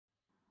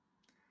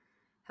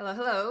Hello,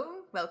 hello.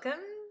 Welcome.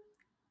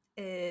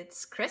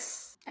 It's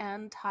Kris,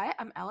 And hi,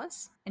 I'm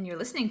Alice. and you're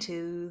listening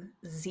to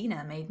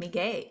Xena Made Me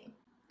Gay.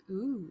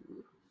 Ooh.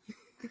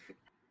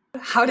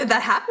 How did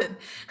that happen?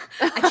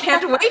 I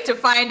can't wait to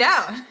find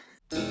out.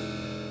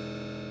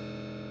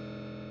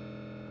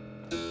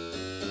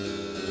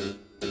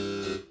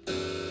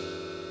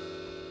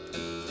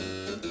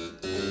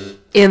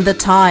 In the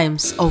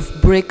times of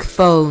brick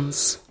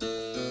phones,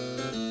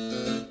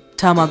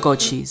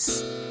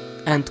 Tamagotchis,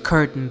 and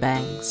curtain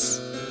bangs,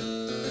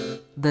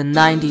 the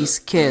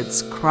 90s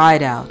kids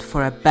cried out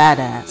for a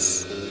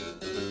badass.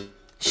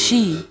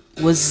 She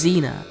was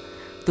Xena,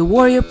 the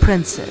warrior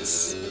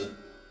princess.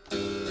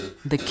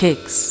 The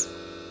kicks,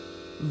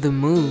 the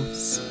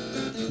moves,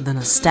 the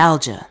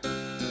nostalgia,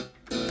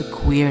 the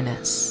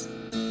queerness.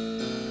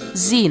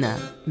 Xena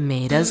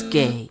made us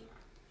gay.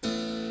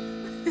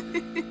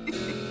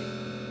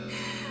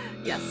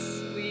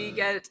 Yes, we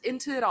get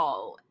into it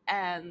all.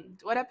 And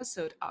what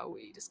episode are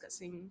we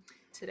discussing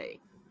today?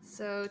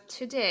 So,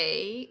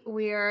 today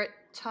we are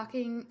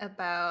talking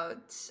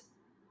about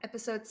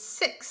episode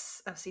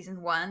 6 of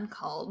season 1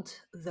 called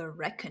The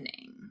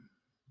Reckoning.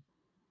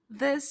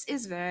 This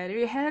is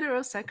very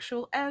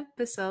heterosexual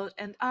episode,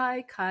 and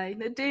I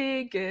kinda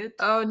dig it.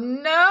 Oh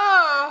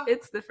no!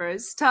 It's the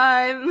first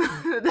time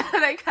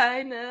that I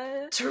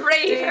kinda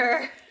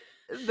Traitor!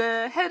 dig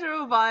the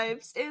hetero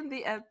vibes in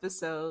the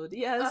episode.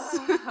 Yes.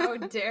 How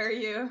dare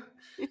you?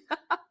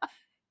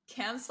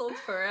 Cancelled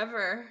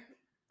forever.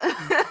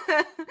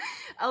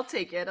 I'll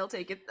take it.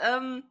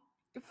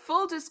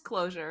 Full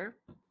disclosure,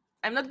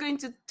 I'm not going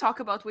to talk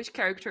about which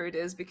character it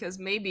is because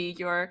maybe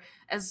you're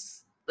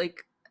as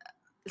like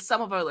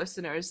some of our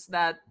listeners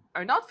that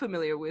are not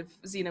familiar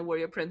with Xena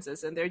Warrior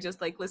Princess and they're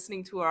just like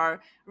listening to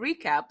our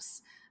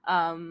recaps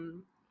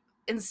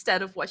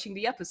instead of watching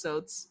the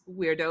episodes.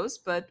 Weirdos,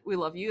 but we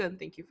love you and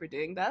thank you for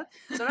doing that.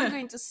 So I'm not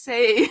going to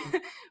say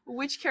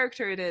which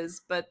character it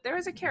is, but there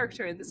is a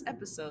character in this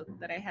episode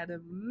that I had a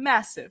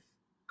massive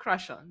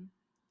crush on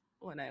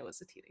when I was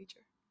a teenager.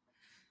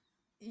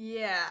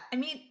 Yeah, I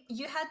mean,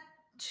 you had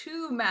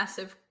two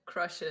massive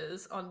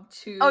crushes on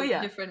two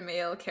different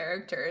male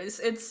characters.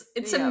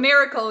 It's a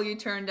miracle you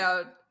turned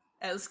out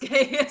as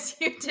gay as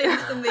you did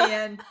in the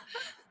end.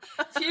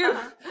 Phew.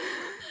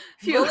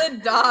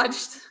 Bullet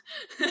dodged.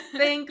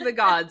 Thank the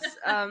gods.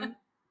 I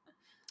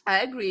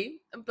agree,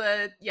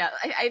 but yeah,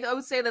 I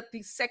would say that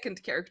the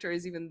second character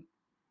is even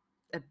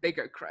a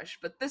bigger crush,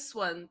 but this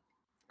one,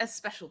 a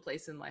special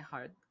place in my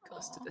heart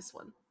goes to this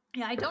one.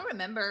 Yeah, I don't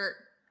remember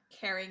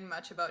caring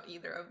much about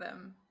either of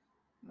them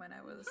when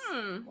I was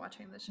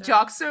watching the show.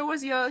 Joxer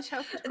was your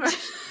childhood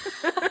crush?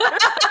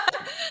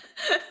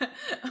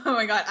 Oh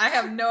my god, I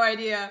have no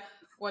idea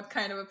what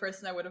kind of a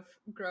person I would have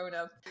grown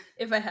up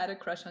if I had a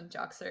crush on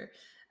Joxer.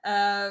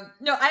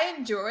 No, I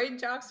enjoyed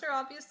Joxer,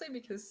 obviously,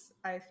 because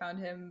I found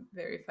him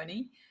very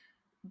funny.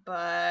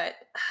 But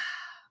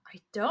I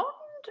don't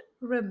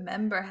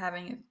remember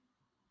having a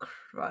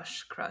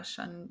crush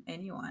on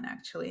anyone,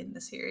 actually, in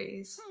the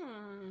series.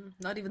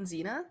 Not even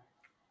Xena?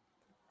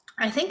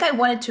 I think I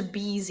wanted to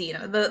be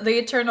Xena. The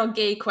eternal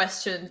gay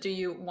question, do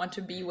you want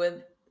to be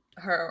with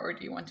her or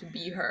do you want to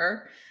be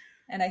her?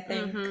 And I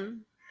think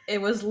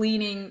it was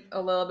leaning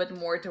a little bit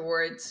more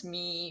towards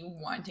me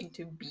wanting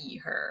to be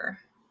her.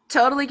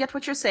 Totally get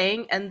what you're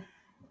saying, and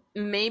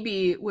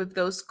maybe with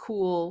those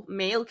cool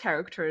male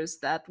characters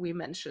that we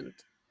mentioned,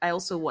 I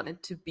also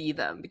wanted to be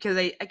them because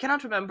I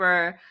cannot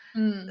remember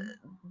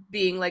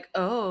being like,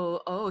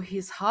 oh,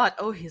 he's hot,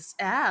 oh, his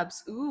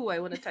abs, ooh, I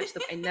want to touch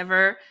them.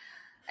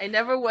 I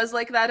never was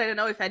like that. I don't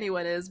know if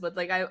anyone is, but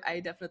like I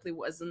definitely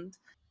wasn't.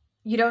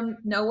 You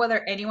don't know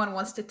whether anyone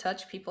wants to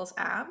touch people's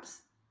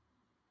abs?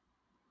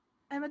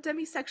 I'm a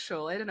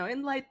demisexual. I don't know.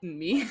 Enlighten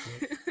me.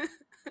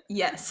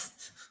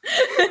 Yes.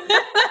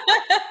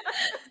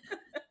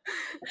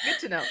 Good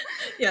to know.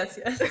 Yes.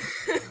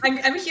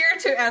 I'm here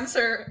to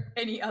answer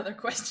any other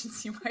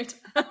questions you might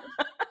have.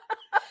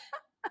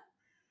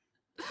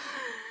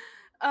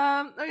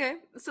 Okay.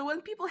 So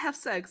when people have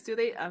sex, do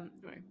they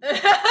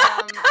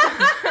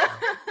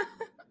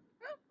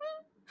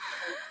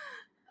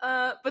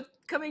but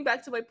coming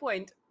back to my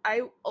point,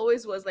 I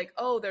always was like,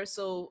 oh, they're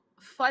so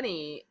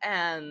funny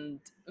and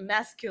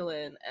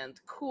masculine and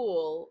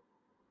cool.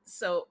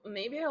 So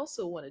maybe I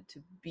also wanted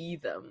to be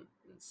them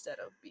instead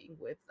of being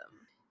with them.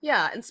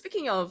 Yeah, and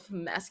speaking of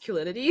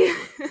masculinity,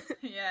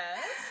 yes,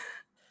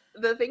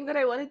 the thing that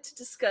I wanted to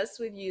discuss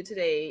with you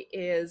today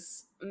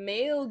is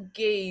male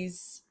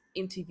gaze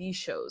in TV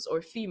shows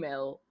or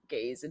female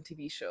gaze in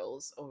TV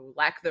shows or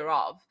lack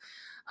thereof.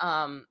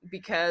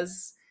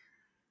 Because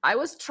I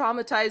was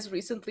traumatized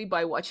recently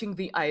by watching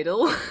The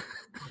Idol.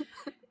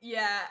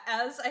 Yeah,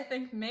 as I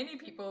think many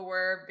people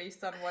were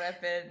based on what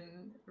I've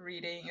been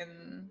reading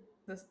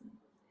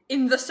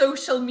in the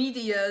social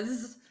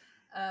medias.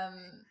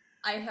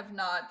 I have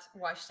not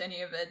watched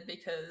any of it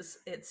because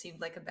it seemed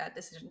like a bad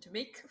decision to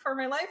make for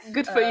my life.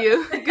 Good for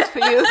you. Good for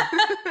you.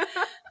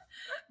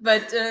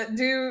 But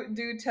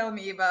do tell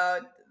me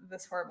about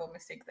this horrible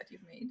mistake that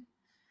you've made.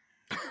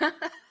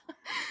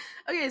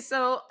 Okay,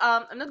 so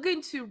I'm not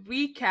going to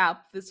recap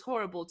this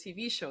horrible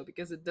TV show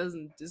because it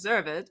doesn't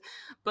deserve it.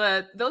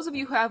 But those of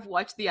you who have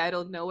watched The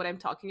Idol know what I'm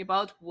talking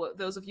about.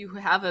 Those of you who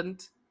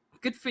haven't,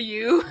 good for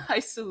you. I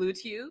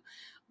salute you.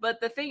 But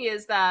the thing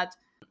is that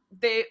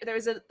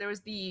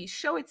there's the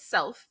show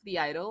itself, The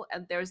Idol,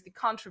 and there's the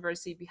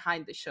controversy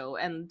behind the show.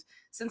 And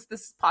since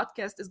this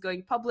podcast is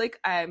going public,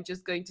 I'm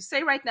just going to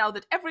say right now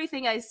that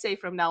everything I say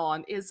from now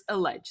on is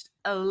alleged.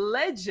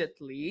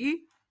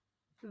 Allegedly,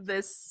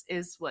 this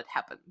is what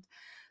happened.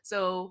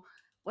 So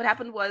what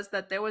happened was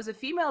that there was a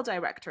female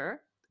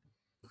director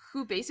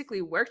who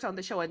basically worked on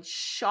the show and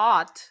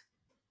shot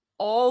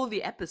all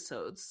the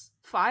episodes,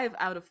 5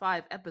 out of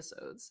 5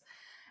 episodes.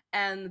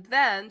 And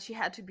then she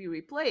had to be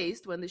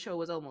replaced when the show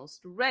was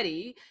almost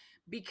ready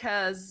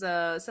because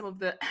some of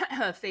the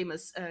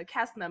famous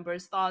cast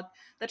members thought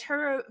that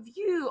her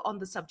view on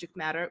the subject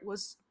matter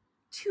was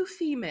too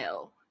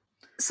female.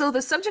 So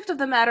the subject of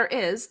the matter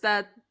is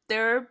that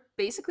there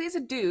basically is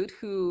a dude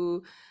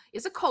who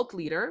is a cult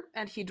leader,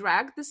 and he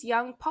dragged this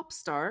young pop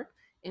star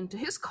into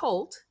his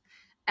cult,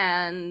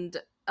 and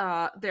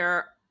there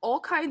are all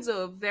kinds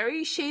of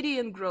very shady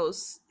and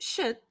gross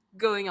shit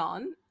going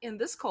on in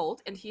this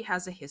cult, and he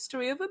has a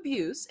history of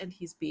abuse, and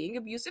he's being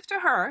abusive to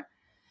her,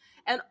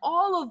 and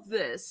all of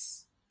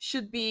this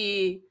should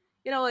be,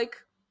 like,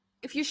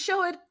 if you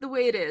show it the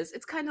way it is,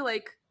 it's kind of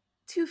like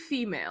too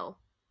female.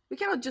 We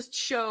cannot just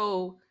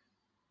show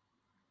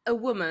a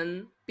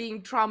woman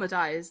being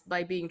traumatized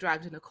by being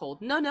dragged in a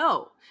cult.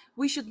 No.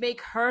 We should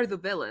make her the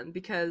villain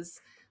because,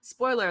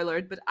 spoiler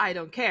alert, but I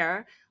don't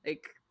care.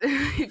 Like,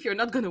 if you're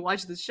not going to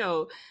watch the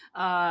show,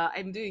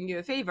 I'm doing you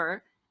a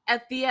favor.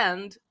 At the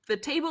end, the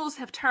tables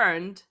have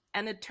turned,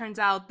 and it turns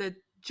out that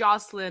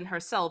Jocelyn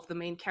herself, the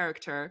main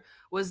character,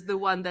 was the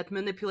one that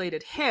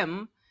manipulated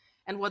him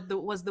and was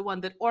the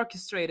one that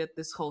orchestrated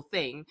this whole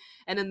thing.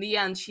 And in the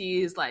end,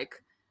 she is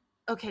like,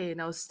 okay,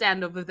 now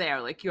stand over there,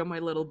 like you're my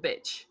little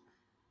bitch.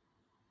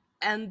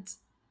 And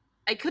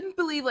I couldn't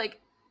believe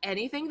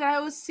anything that I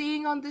was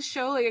seeing on this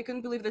show. Like, I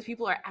couldn't believe that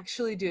people are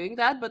actually doing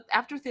that. But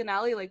after the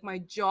finale, my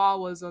jaw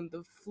was on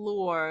the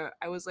floor.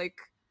 I was like,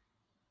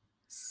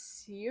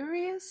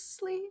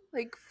 seriously?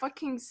 Like,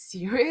 fucking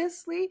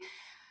seriously?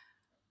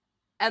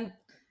 And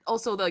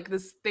also,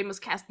 this famous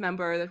cast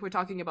member that we're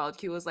talking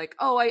about, he was like,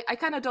 oh, I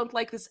kind of don't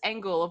like this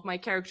angle of my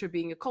character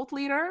being a cult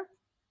leader.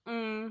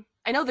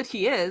 I know that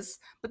he is,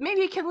 but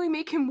maybe can we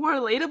make him more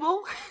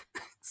relatable?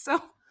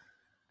 So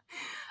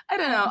I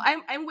don't know.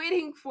 I'm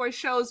waiting for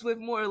shows with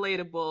more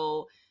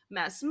relatable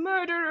mass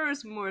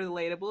murderers, more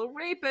relatable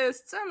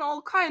rapists, and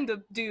all kind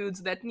of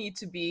dudes that need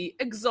to be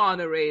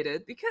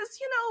exonerated because,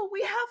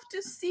 we have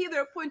to see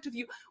their point of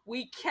view.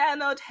 We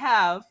cannot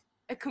have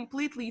a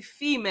completely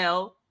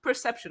female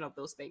perception of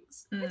those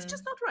things. It's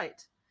just not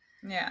right.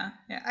 Yeah.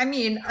 I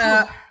mean,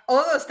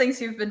 all those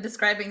things you've been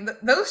describing,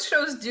 those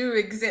shows do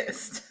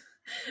exist,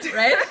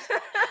 right?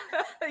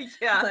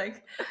 Yeah. It's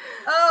like,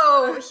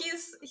 oh,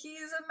 he's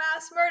a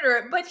mass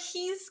murderer, but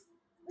he's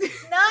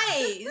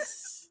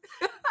nice.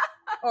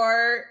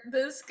 Or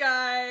this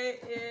guy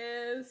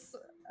is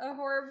a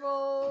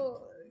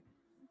horrible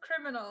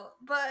criminal,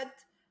 but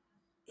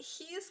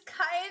he's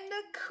kind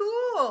of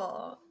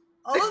cool.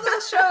 All of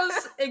those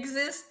shows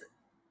exist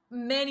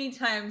many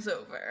times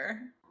over.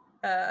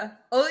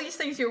 All these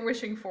things you're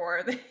wishing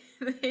for,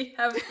 they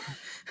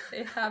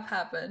have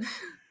happened.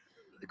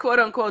 Quote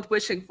unquote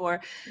wishing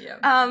for.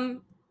 Yeah.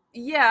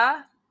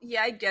 Yeah,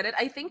 I get it.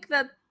 I think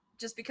that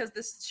just because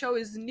this show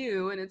is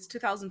new and it's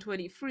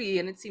 2023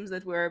 and it seems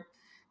that we're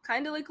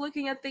kind of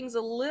looking at things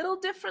a little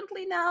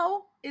differently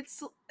now,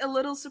 it's a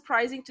little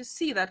surprising to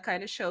see that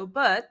kind of show.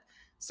 But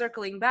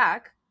circling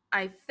back,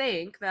 I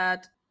think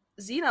that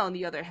Xena, on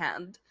the other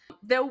hand,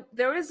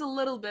 there is a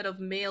little bit of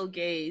male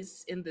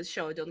gaze in this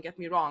show, don't get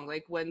me wrong.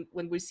 Like when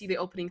we see the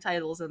opening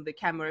titles and the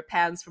camera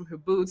pans from her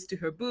boobs to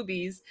her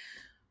boobies,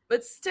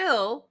 but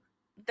still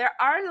there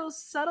are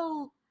those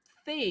subtle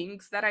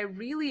things that I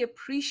really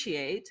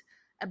appreciate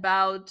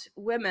about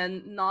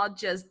women not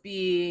just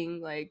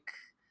being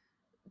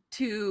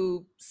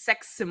two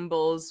sex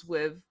symbols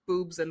with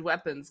boobs and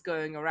weapons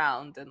going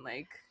around and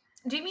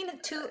Do you mean the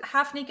two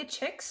half-naked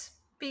chicks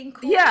being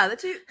cool? Yeah,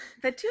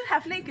 the two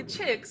half-naked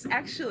chicks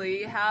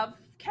actually have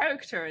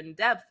character and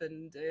depth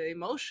and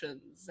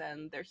emotions,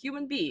 and they're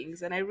human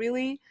beings, and I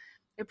really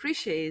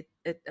appreciate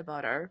it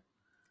about our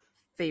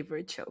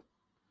favorite show.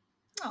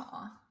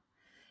 Aw.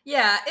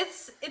 Yeah,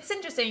 it's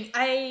interesting.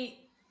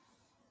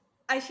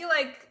 I feel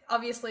like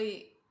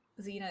obviously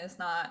Xena is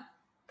not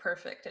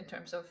perfect in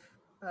terms of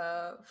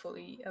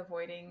fully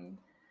avoiding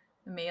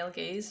the male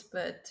gaze,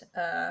 but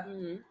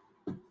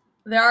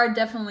there are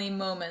definitely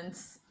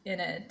moments in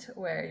it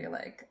where you're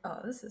like, oh,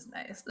 this is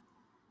nice.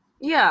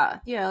 Yeah.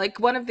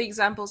 One of the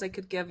examples I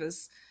could give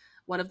is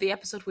one of the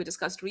episodes we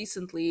discussed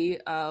recently,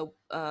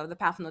 The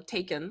Path Not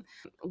Taken,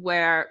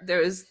 where there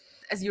is,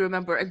 as you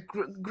remember, a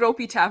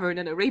gropey tavern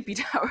and a rapey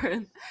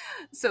tavern.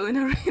 So in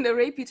a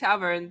rapey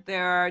tavern,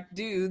 there are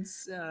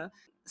dudes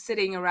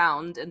sitting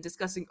around and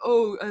discussing,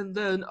 oh, and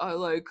then I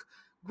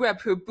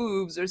grab her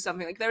boobs or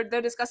something. Like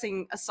they're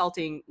discussing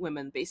assaulting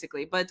women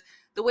basically, but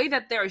the way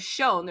that they're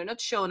not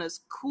shown as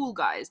cool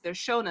guys, they're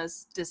shown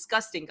as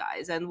disgusting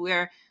guys. And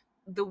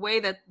the way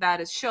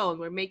that is shown,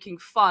 we're making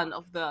fun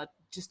of the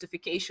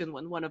justification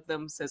when one of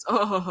them says,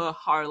 "Oh,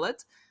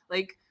 harlot."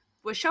 Like,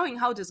 we're showing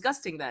how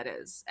disgusting that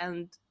is.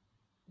 And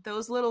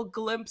those little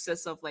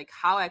glimpses of like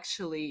how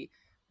actually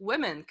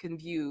women can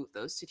view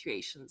those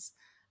situations,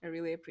 I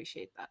really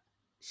appreciate that.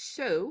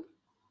 So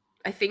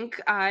I think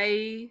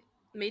I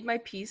made my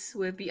peace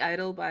with the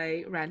idol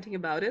by ranting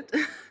about it.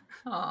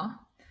 Aw,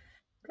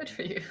 good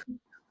for you.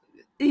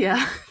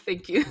 Yeah,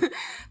 thank you.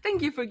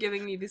 Thank you for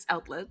giving me this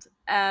outlet.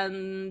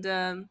 And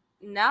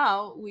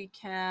now we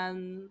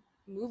can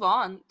move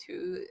on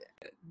to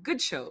a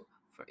good show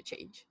for a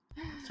change.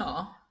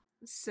 Aw.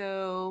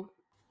 So,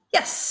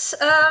 Yes.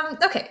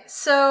 Okay.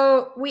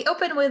 So we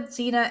open with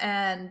Xena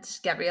and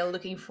Gabrielle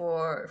looking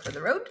for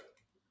the road,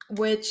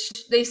 which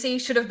they say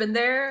should have been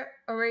there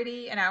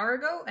already an hour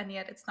ago, and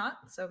yet it's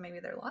not. So maybe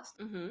they're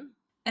lost.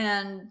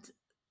 And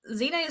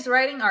Xena is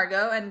riding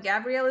Argo, and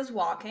Gabrielle is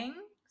walking.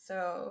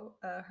 So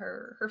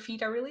her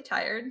feet are really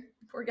tired.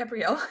 Poor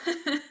Gabrielle.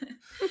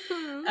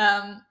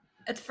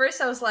 At first,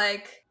 I was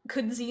like,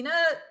 could Xena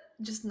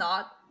just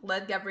not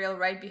let Gabrielle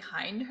ride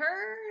behind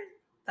her?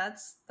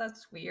 That's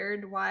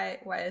weird. Why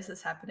is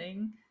this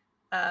happening?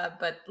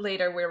 But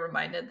later we're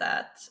reminded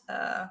that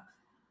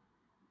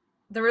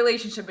the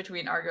relationship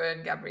between Argo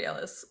and Gabrielle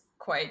is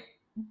quite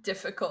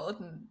difficult,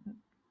 and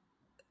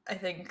I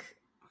think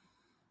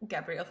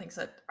Gabrielle thinks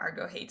that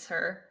Argo hates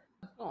her.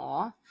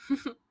 Aw.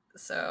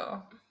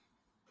 So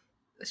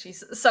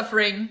she's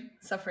suffering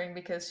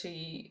because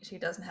she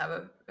doesn't have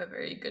a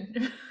very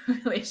good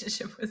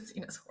relationship with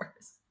Xena's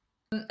horse.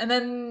 And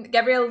then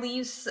Gabrielle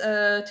leaves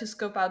to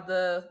scope out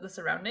the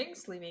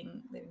surroundings,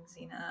 leaving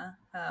Xena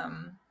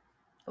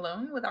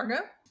alone with Argo.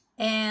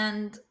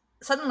 And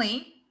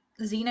suddenly,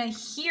 Xena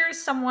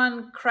hears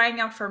someone crying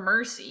out for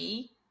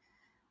mercy,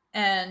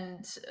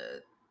 and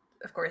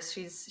of course,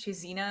 she's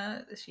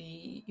Xena.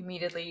 She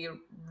immediately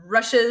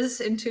rushes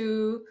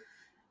into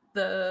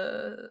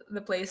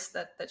the place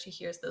that she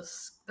hears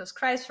those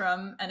cries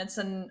from, and it's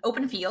an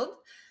open field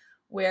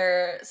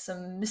where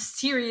some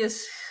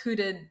mysterious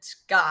hooded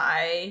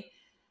guy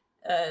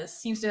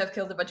seems to have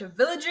killed a bunch of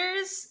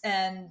villagers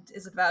and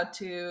is about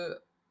to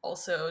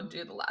also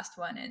do the last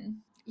one in.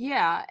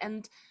 Yeah,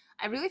 and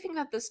I really think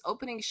that this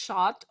opening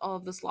shot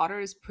of the slaughter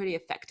is pretty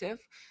effective.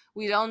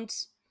 We don't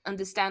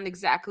understand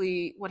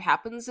exactly what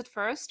happens at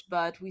first,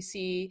 but we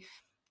see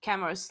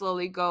cameras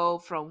slowly go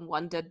from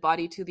one dead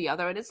body to the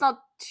other, and it's not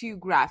too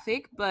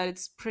graphic, but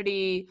it's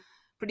pretty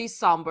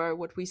somber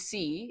what we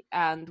see,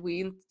 and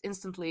we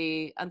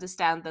instantly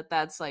understand that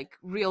that's like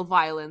real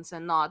violence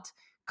and not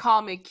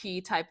comic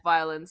key type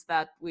violence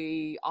that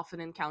we often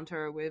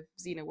encounter with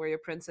Xena Warrior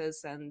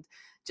Princess, and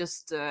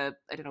just I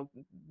don't know,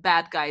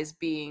 bad guys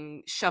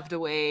being shoved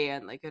away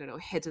and like, I don't know,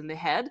 hit in the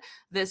head.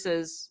 This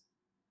is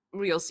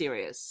real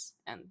serious,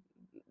 and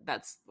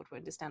that's what we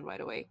understand right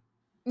away.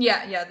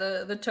 Yeah,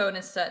 the tone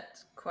is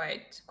set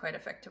quite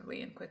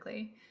effectively and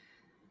quickly.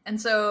 And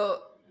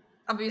so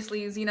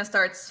obviously Xena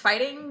starts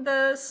fighting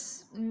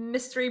this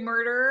mystery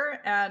murderer,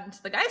 and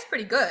the guy's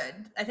pretty good.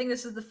 I think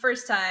this is the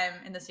first time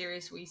in the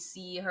series we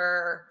see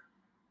her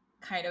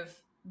kind of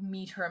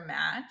meet her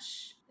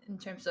match in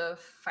terms of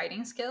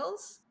fighting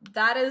skills.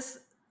 That is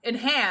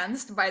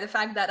enhanced by the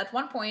fact that at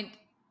one point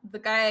the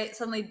guy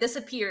suddenly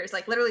disappears,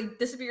 like literally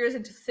disappears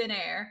into thin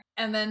air,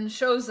 and then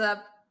shows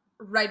up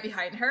right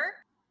behind her,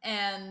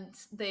 and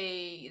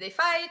they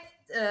fight.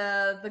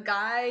 The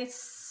guy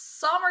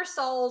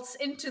somersaults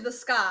into the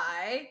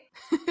sky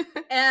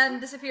and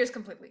disappears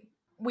completely.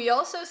 We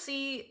also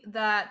see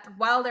that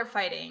while they're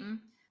fighting,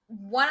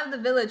 one of the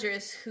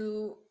villagers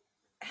who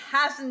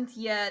hasn't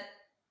yet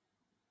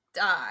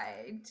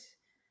died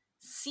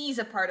sees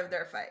a part of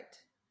their fight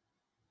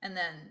and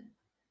then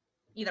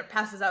either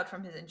passes out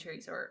from his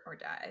injuries or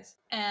dies.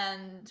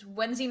 And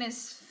when Xena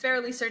is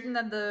fairly certain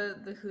that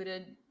the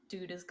hooded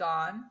dude is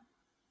gone,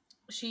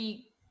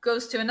 she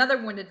goes to another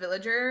wounded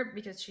villager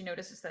because she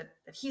notices that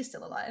he's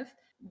still alive,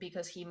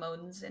 because he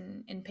moans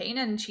in pain,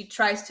 and she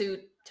tries to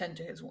tend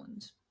to his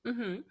wounds.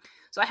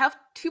 So I have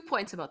 2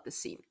 points about this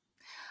scene.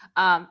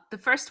 The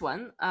first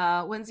one,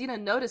 when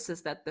Xena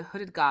notices that the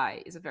hooded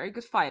guy is a very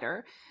good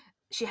fighter,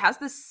 she has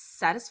this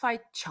satisfied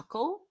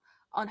chuckle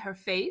on her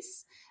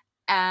face,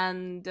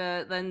 and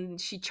then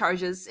she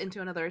charges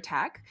into another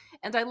attack.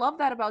 And I love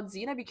that about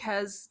Xena,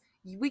 because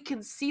we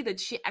can see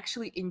that she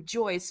actually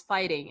enjoys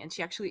fighting, and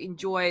she actually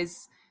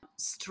enjoys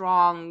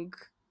strong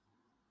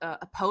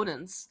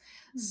opponents.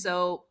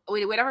 So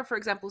whenever, for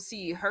example,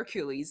 see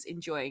Hercules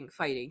enjoying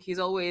fighting, he's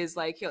always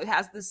like, he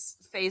has this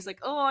face like,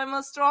 oh, I'm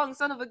a strong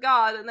son of a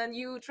god, and then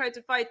you try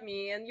to fight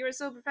me and you're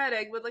so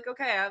pathetic, but like,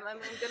 okay, I'm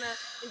gonna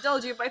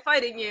indulge you by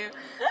fighting you.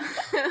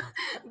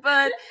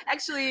 But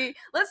actually,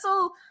 let's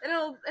all, I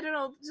don't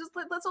know, just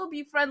let's all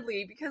be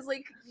friendly, because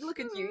like, look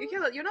at you,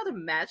 you're not a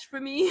match for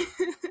me.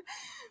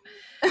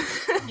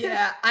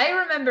 Yeah, I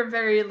remember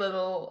very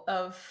little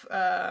of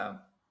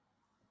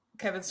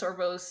Kevin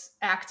Sorbo's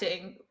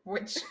acting,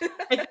 which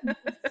I think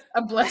is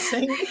a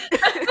blessing.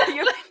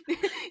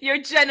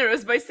 You're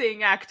generous by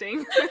saying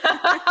acting.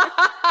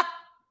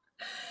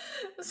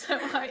 So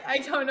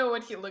I don't know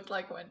what he looked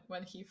like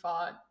when he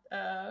fought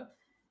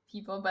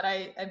people, but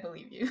I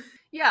believe you.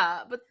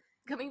 Yeah, but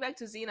coming back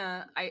to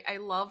Xena, I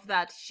love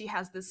that she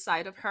has this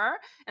side of her,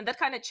 and that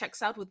kind of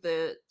checks out with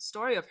the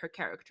story of her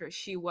character.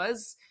 She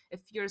was a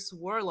fierce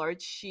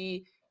warlord,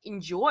 she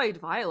enjoyed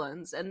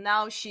violence, and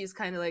now she's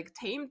kind of like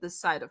tamed this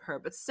side of her,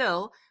 but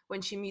still,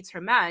 when she meets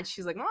her match,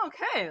 she's like, oh,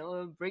 okay,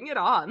 well, bring it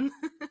on.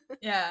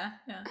 Yeah.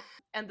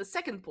 And the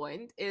second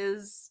point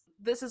is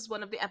this is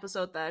one of the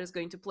episodes that is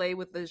going to play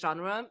with the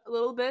genre a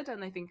little bit,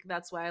 and I think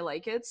that's why I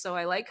like it. So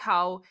I like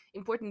how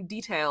important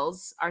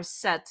details are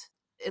set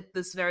at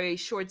this very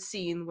short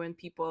scene when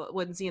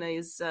Xena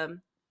is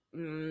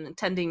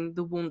tending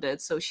the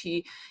wounded. So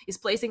she is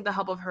placing the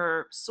hub of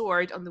her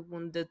sword on the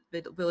wounded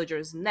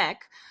villager's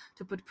neck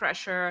to put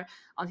pressure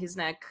on his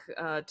neck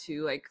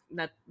to like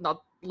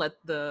not let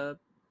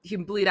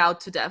him bleed out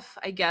to death,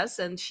 I guess.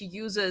 And she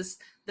uses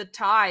the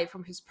tie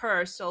from his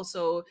purse to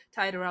also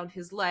tie it around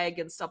his leg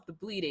and stop the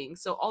bleeding.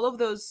 So all of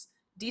those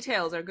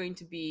details are going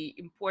to be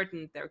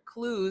important. They're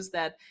clues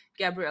that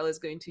Gabrielle is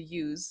going to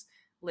use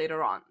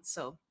later on.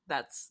 So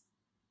that's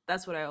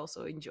what I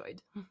also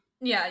enjoyed.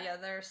 Yeah,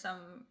 there's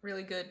some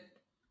really good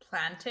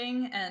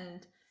planting,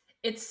 and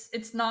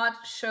it's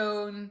not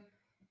shown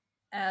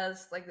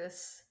as like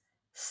this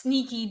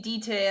sneaky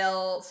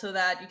detail so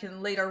that you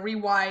can later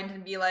rewind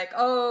and be like,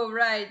 oh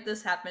right,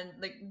 this happened.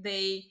 Like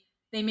they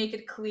make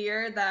it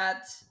clear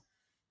that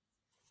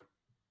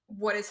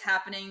what is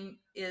happening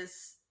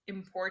is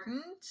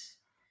important,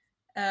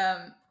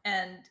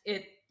 and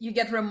you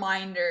get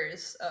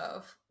reminders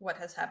of what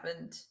has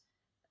happened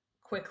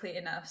quickly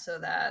enough so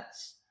that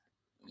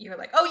you're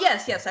like, oh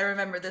yes, I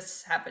remember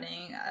this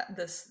happening.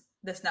 This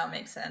now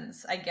makes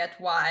sense. I get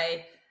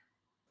why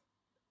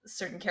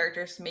certain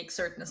characters make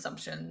certain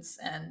assumptions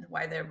and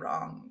why they're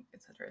wrong,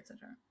 etc.,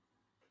 etc.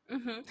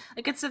 Mm-hmm.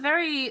 Like it's a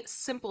very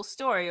simple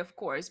story, of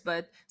course,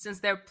 but since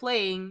they're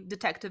playing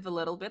detective a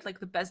little bit, like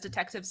the best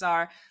detectives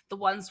are the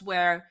ones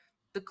where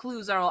the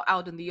clues are all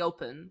out in the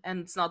open,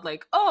 and it's not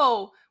like,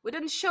 oh, we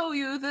didn't show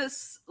you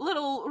this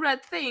little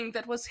red thing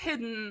that was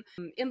hidden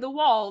in the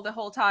wall the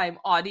whole time,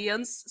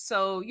 audience,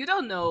 so you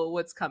don't know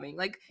what's coming.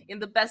 Like in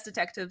the best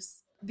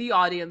detectives, the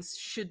audience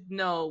should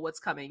know what's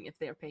coming if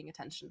they're paying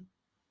attention.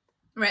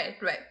 Right.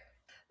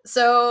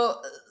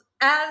 So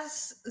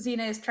as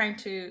Xena is trying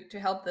to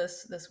help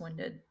this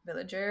wounded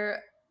villager,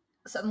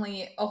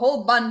 suddenly a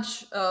whole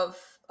bunch of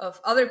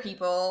other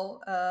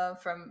people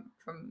from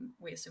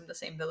we assume the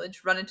same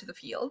village run into the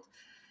field,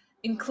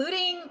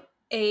 including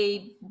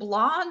a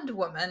blonde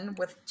woman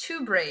with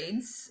 2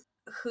 braids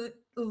who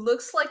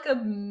looks like a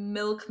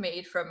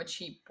milkmaid from a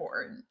cheap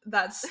porn.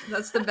 That's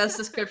the best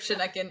description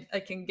I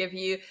can give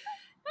you.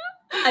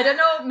 I don't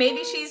know,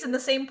 maybe she's in the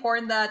same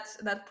porn that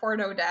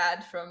porno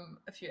dad from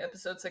a few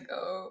episodes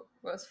ago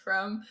was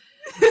from.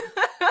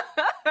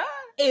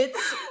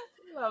 It's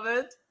love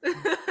it.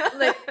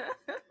 like,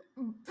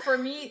 for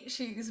me,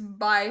 she's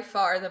by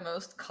far the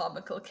most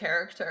comical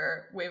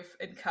character we've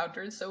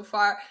encountered so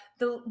far.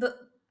 The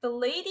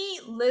lady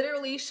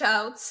literally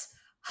shouts,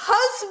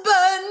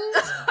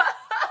 "Husband!"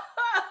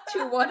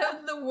 to one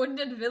of the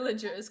wounded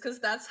villagers, because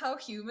that's how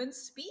humans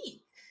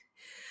speak.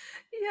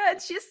 Yeah,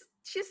 and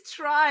she's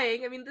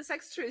trying. I mean, this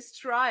extra is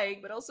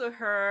trying, but also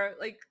her,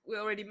 like we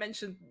already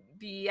mentioned,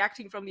 the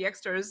acting from the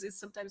extras is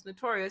sometimes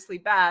notoriously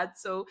bad.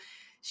 So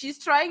she's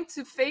trying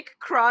to fake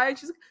cry, and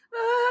she's like,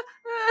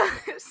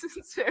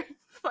 it's very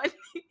funny.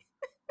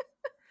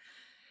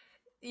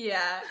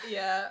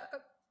 Yeah.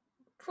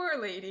 Poor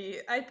lady.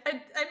 I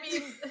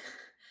mean,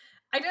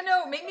 I don't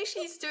know. Maybe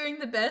she's doing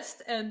the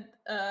best, and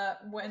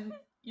when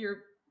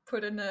you're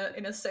put in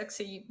a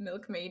sexy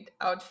milkmaid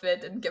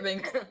outfit and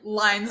giving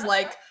lines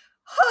like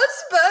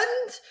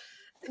 "husband,"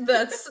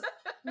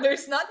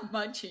 there's not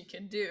much he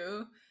can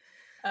do.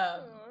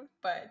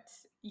 But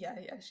yeah,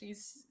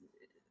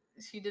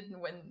 she didn't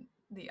win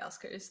the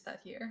Oscars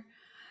that year.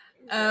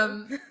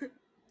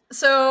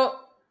 So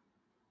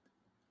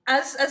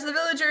as the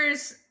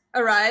villagers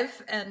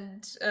arrive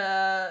and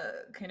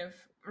kind of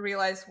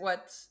realize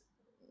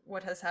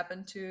what has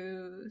happened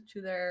to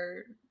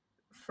their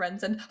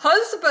friends and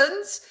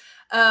husbands,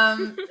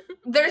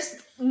 there's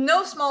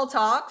no small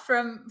talk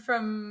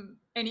from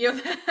any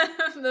of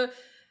them.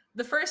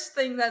 The first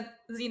thing that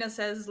Xena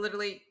says is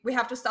literally, "We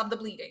have to stop the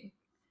bleeding."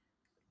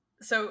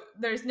 So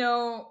there's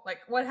no like,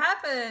 "What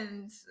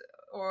happened?"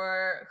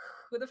 or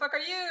 "Who the fuck are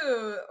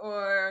you?"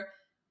 or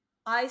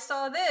 "I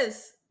saw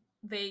this."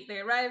 They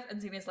arrive and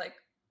Xena's like,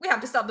 "We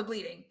have to stop the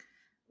bleeding."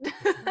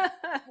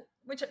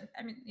 Which,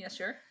 I mean, yeah,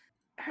 sure.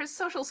 Her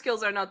social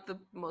skills are not the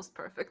most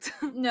perfect.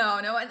 No,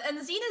 and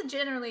Xena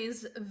generally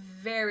is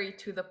very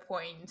to the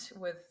point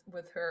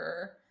with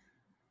her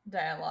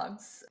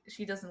dialogues.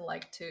 She doesn't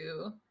like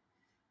to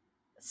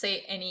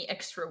say any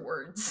extra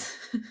words.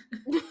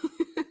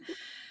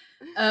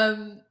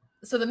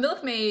 So the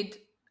milkmaid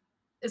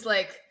is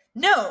like,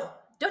 "No,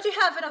 don't you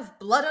have enough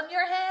blood on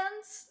your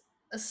hands?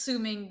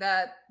 Assuming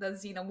that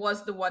Xena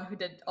was the one who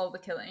did all the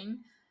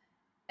killing.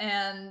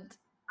 And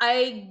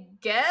I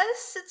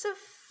guess it's a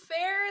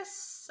fair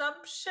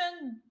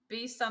assumption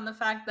based on the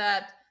fact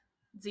that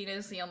Xena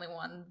is the only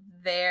one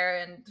there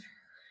and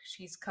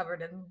she's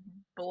covered in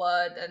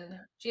blood and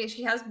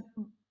she has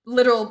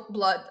literal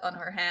blood on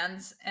her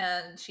hands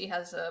and she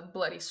has a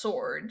bloody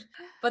sword.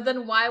 But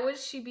then why would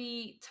she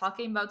be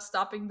talking about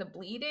stopping the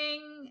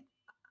bleeding?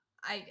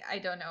 I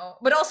don't know.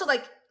 But also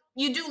like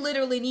you do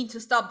literally need to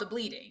stop the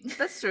bleeding.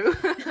 That's true.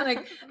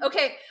 Like,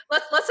 okay,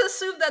 let's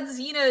assume that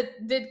Xena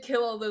did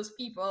kill all those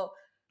people.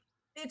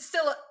 It's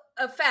still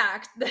a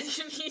fact that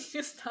you need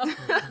to stop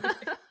the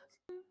bleeding.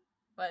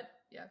 But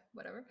yeah,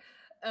 whatever.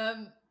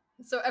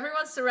 So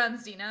everyone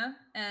surrounds Xena,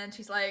 and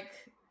she's like,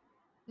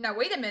 "Now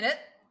wait a minute."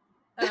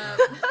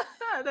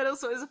 That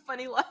also is a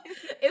funny line.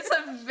 It's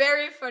a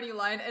very funny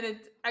line, and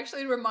it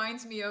actually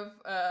reminds me of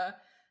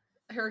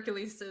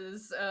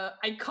Hercules's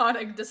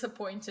iconic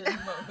disappointed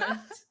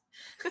moment,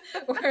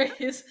 where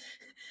he's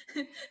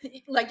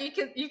like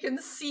you can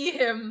see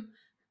him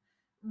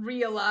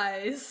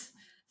realize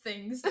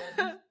things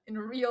in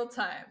real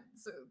time.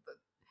 So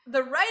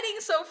the writing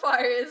so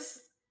far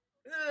is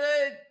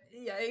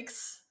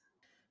yikes.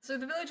 So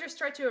the villagers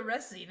try to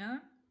arrest Xena,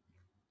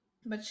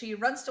 but she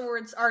runs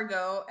towards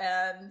Argo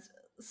and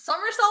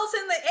somersaults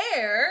in the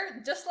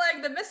air, just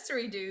like the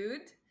mystery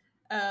dude.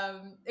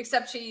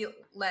 Except she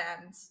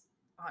lands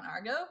on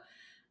Argo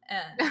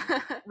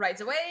and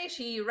rides away.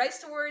 She rides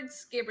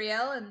towards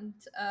Gabrielle and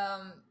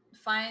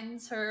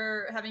finds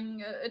her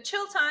having a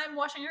chill time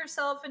washing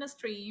herself in a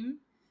stream.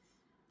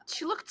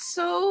 She looked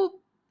so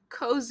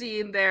cozy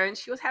in there and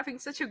she was having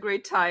such a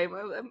great time.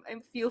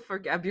 I feel for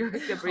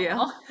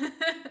Gabrielle.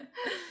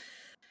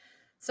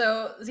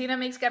 So Xena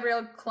makes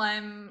Gabrielle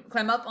climb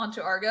up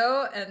onto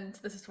Argo, and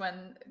this is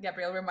when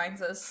Gabrielle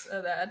reminds us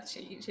that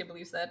she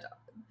believes that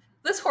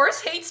this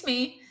horse hates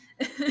me.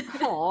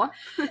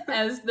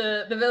 As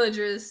the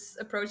villagers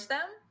approach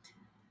them,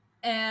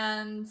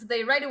 and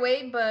they ride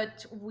away,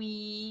 but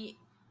we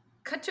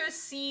cut to a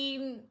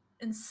scene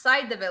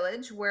inside the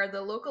village where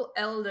the local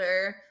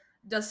elder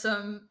does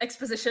some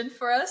exposition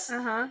for us.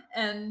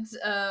 And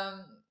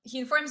he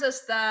informs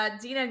us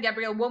that Xena and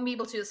Gabrielle won't be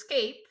able to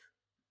escape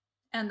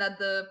and that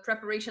the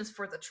preparations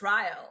for the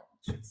trial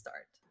should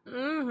start.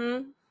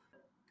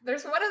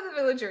 There's one of the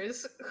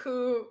villagers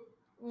who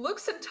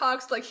looks and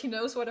talks like he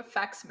knows what a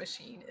fax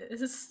machine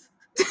is.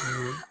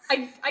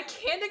 I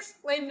can't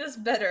explain this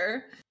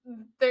better.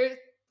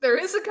 There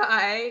is a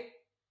guy,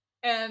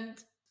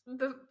 and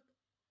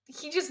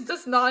he just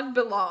does not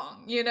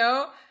belong. You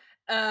know,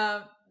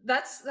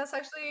 that's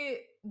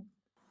actually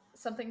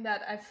something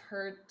that I've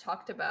heard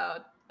talked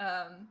about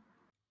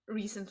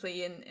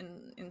recently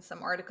in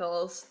some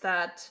articles,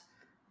 that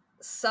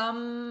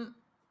some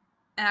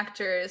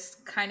actors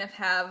kind of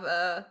have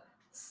a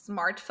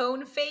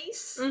smartphone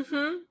face.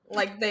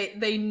 Like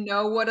they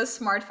know what a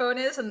smartphone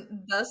is,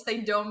 and thus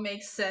they don't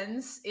make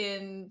sense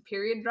in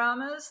period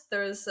dramas.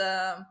 There's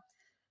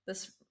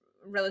this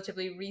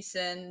relatively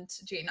recent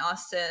Jane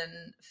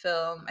Austen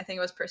film, I think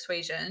it was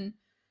Persuasion,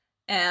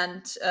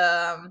 and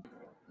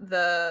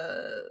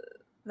the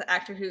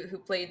actor who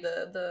played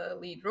the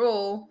lead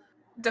role,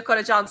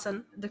 Dakota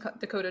Johnson,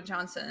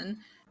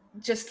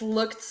 just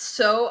looked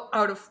so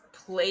out of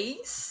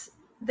place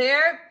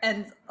there,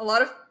 and a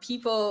lot of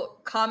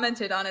people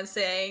commented on it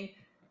saying,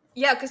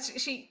 yeah, because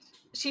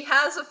she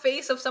has a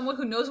face of someone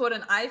who knows what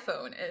an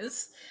iPhone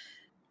is.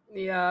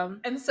 Yeah.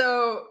 And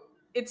so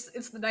it's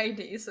the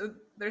 90s, so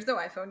there's no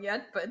iPhone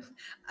yet, but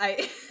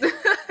I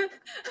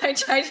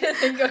tried to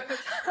think of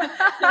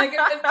like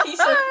a piece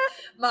of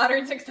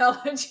modern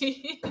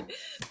technology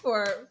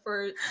for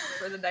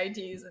the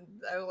 90s, and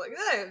I was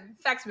like,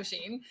 fax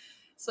machine.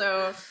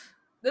 So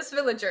this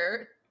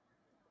villager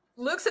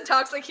looks and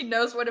talks like he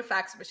knows what a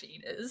fax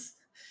machine is.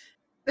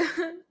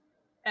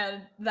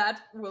 And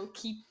that will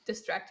keep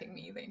distracting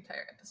me the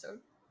entire episode.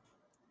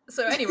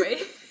 So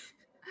anyway,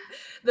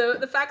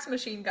 the fax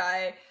machine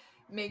guy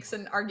makes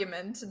an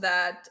argument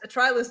that a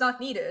trial is not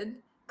needed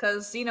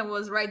because Xena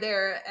was right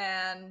there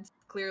and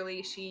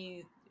clearly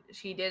she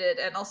did it.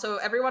 And also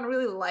everyone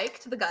really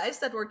liked the guys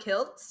that were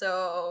killed,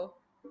 so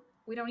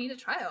we don't need a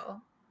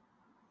trial.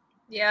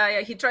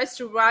 Yeah, he tries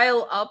to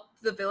rile up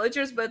the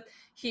villagers, but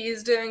he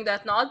is doing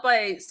that not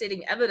by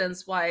stating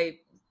evidence why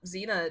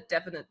Xena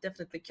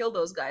definitely killed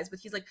those guys, but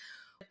he's like,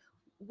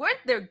 weren't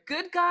there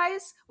good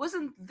guys?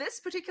 Wasn't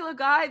this particular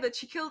guy that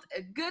she killed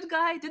a good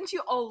guy? Didn't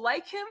you all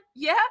like him?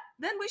 Yeah?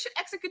 Then we should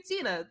execute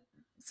Xena.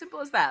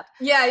 Simple as that.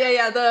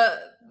 Yeah.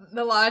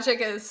 The logic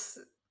is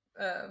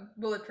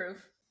bulletproof.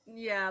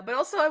 Yeah, but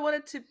also I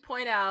wanted to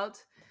point out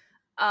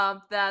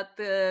that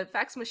the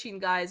fax machine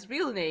guy's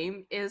real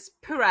name is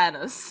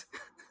Piranus.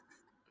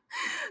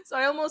 So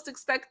I almost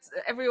expect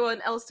everyone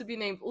else to be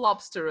named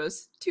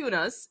Lobsterus,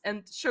 Tunas,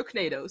 and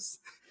Sharknadoes.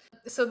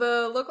 So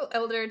the local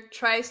elder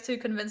tries to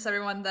convince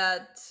everyone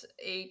that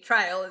a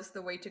trial is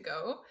the way to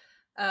go,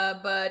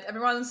 but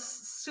everyone's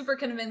super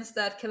convinced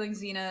that killing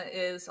Xena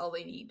is all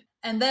they need.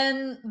 And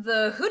then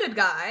the hooded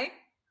guy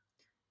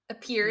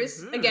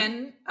appears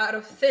again out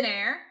of thin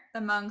air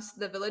amongst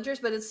the villagers,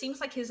 but it seems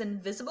like he's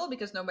invisible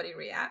because nobody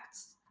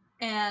reacts.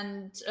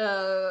 And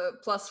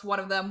plus one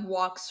of them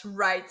walks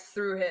right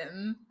through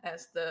him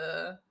as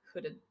the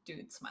hooded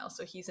dude smiles.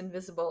 So he's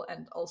invisible,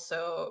 and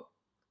also,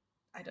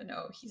 I don't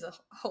know, he's a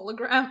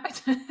hologram.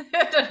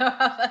 I don't know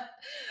how that...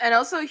 And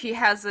also he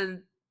has a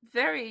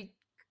very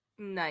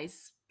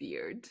nice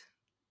beard.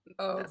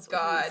 Oh, That's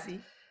God. what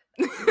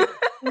we see.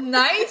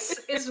 Nice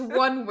is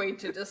one way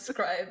to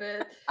describe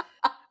it.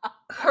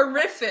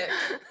 Horrific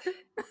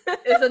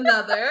is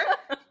another.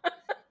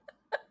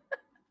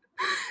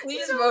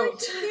 Please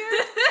vote.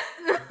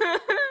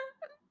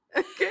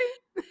 Okay.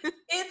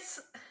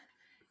 It's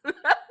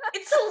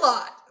a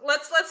lot.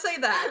 Let's say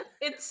that.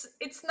 It's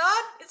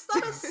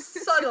not a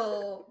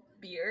subtle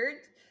beard.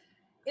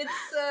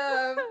 It's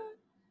a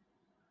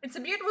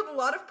beard with a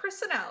lot of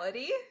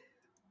personality.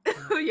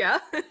 Oh yeah.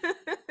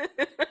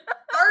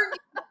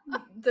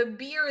 The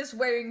beer is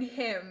wearing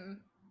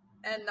him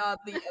and not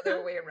the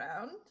other way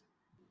around.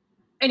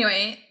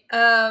 Anyway,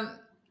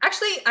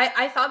 actually,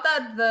 I thought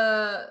that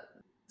the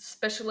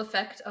special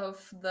effect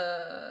of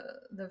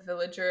the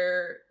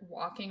villager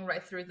walking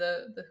right through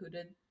the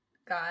hooded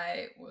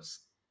guy was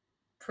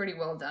pretty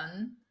well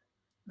done.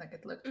 Like,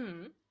 it looked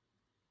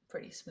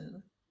pretty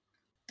smooth.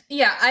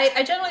 Yeah,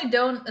 I generally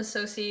don't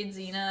associate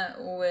Xena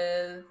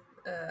with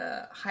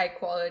high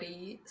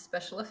quality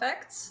special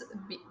effects,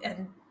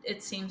 and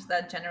it seems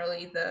that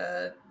generally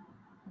the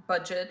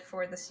budget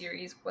for the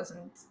series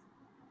wasn't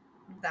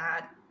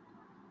that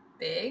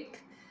big.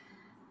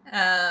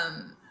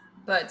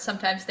 But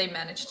sometimes they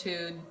manage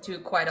to do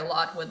quite a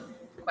lot with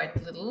quite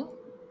little,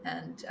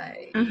 and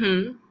I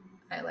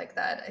like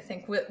that. I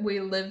think we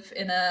live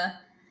in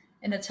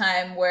a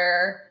time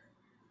where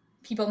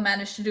people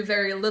manage to do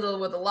very little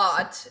with a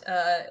lot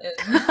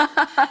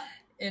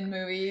in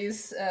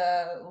movies.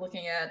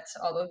 Looking at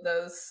all of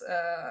those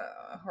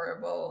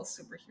horrible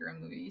superhero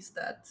movies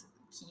that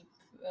keep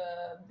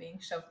being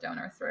shoved down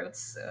our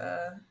throats.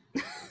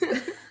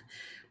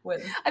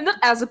 With I'm not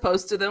as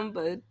opposed to them,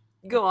 but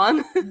go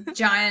on.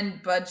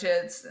 Giant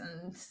budgets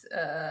and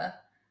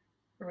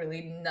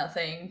really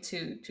nothing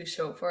to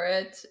show for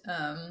it.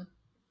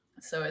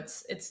 So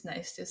it's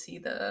nice to see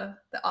the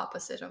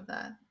opposite of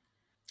that.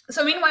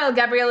 So meanwhile,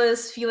 Gabrielle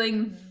is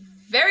feeling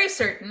very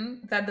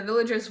certain that the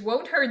villagers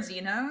won't hurt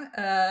Xena.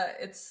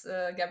 It's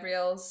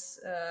Gabrielle's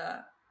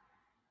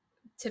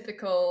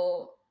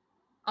typical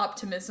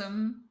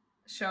optimism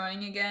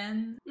showing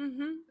again,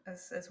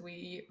 as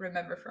we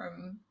remember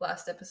from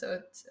last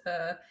episode.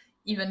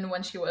 Even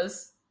when she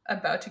was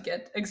about to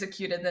get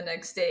executed the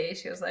next day,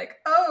 she was like,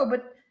 "Oh,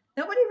 but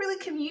nobody really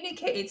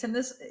communicates, and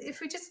this,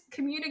 if we just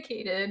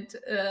communicated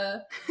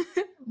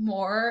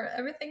more,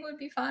 everything would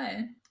be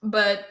fine."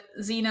 But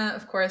Xena,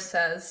 of course,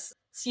 has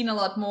seen a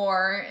lot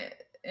more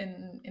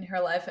in her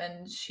life,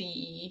 and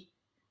she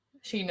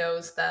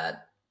knows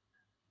that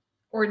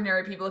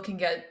ordinary people can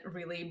get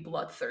really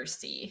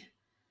bloodthirsty,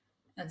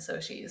 and so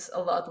she's a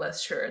lot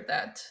less sure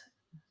that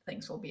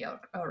things will be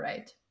all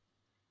right.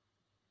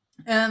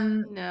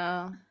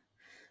 No.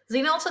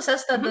 Xena also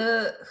says that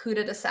the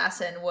hooded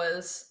assassin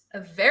was a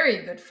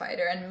very good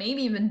fighter and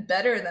maybe even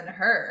better than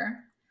her,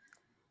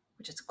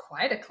 which is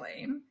quite a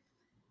claim.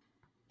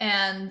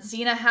 And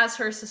Xena has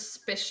her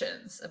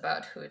suspicions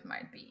about who it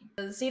might be.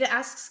 Xena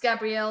asks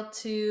Gabrielle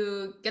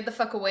to get the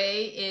fuck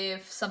away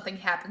if something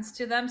happens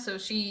to them, so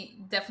she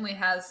definitely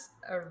has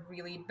a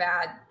really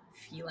bad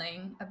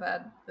feeling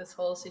about this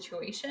whole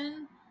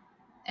situation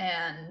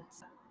and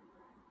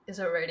is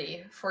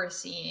already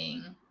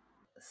foreseeing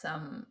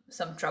some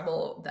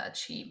trouble that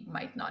she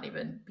might not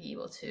even be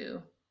able to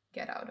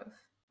get out of.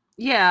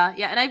 Yeah,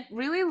 and I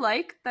really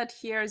like that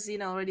here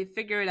Xena already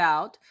figured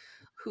out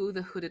who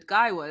the hooded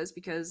guy was,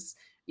 because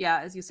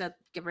as you said,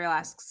 Gabrielle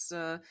asks,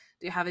 do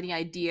you have any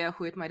idea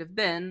who it might have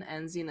been?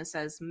 And Xena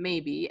says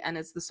maybe, and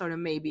it's the sort of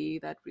maybe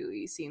that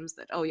really seems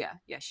that, oh yeah,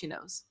 she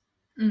knows.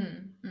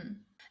 Mm-hmm.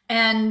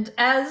 And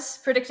as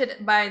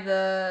predicted by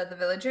the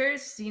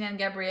villagers, Xena and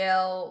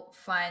Gabrielle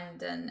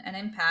find an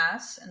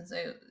impasse, and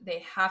so they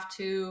have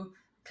to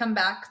come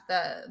back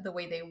the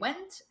way they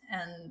went,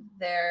 and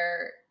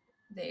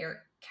they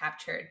are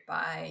captured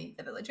by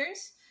the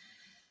villagers.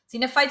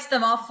 Xena fights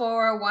them off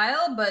for a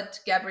while, but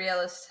Gabrielle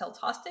is held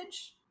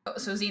hostage.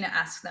 So Xena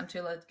asks them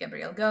to let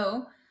Gabrielle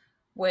go,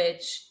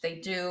 which they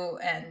do,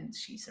 and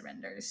she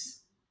surrenders.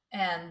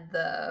 And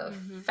the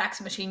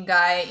fax machine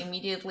guy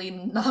immediately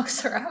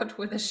knocks her out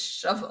with a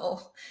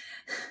shovel.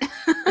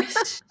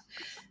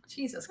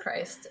 Jesus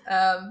Christ.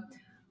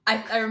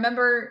 I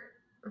remember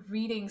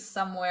reading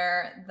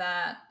somewhere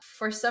that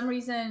for some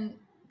reason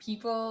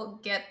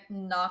people get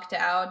knocked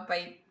out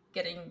by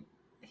getting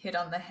hit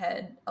on the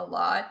head a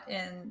lot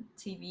in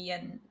TV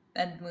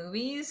and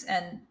movies,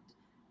 and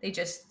they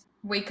just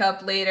wake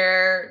up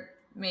later,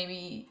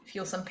 maybe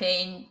feel some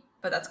pain,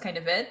 but that's kind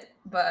of it.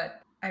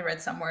 But I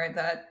read somewhere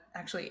that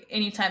actually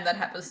anytime that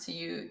happens to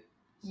you,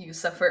 you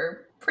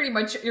suffer pretty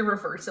much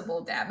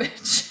irreversible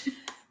damage.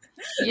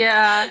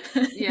 Yeah.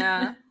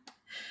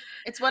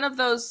 It's one of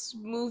those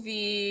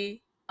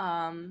movie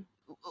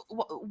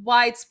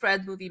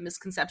widespread movie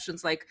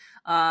misconceptions, like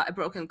a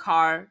broken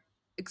car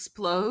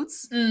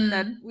explodes,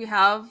 that Mm. we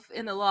have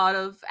in a lot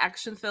of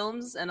action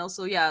films, and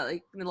also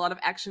like in a lot of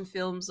action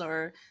films,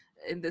 or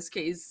in this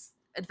case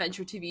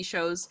adventure TV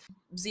shows.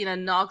 Xena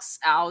knocks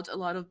out a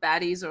lot of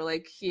baddies, or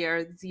like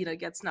here Xena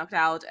gets knocked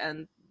out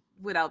and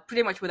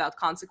pretty much without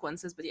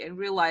consequences. But yeah, in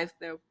real life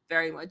there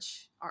very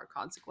much are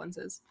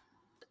consequences.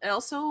 And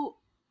also,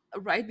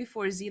 right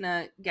before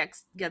Xena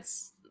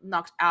gets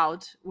knocked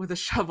out with a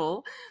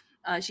shovel,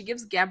 she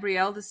gives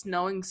Gabrielle this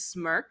knowing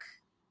smirk,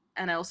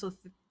 and I also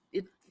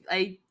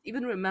I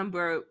even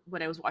remember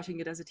when I was watching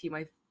it as a team,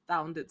 I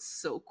found it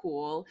so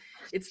cool.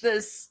 It's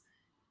this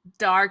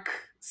dark,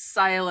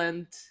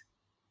 silent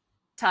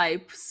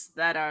types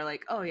that are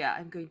like, "Oh yeah,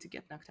 I'm going to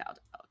get knocked out.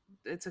 Oh,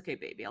 it's okay,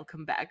 baby, I'll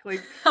come back."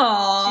 Like,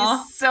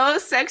 Aww. she's so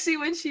sexy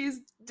when she's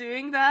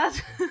doing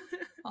that.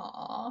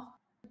 Aww.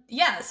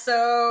 Yeah,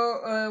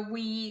 so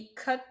we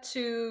cut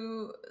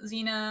to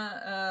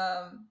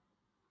Xena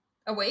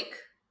awake,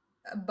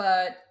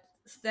 but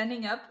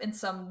standing up in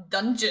some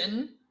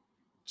dungeon,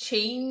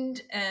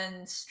 chained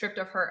and stripped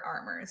of her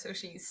armor. So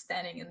she's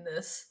standing in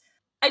this.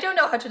 I don't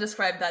know how to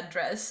describe that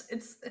dress.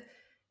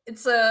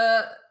 It's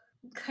a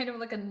kind of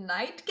like a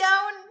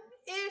nightgown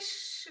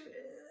ish.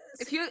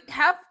 If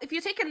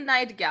you take a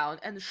nightgown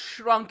and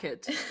shrunk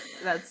it,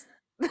 that's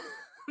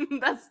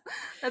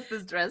that's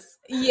this dress.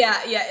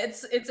 Yeah,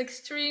 it's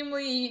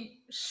extremely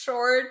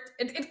short.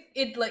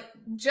 It like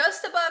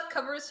just about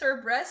covers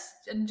her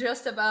breast and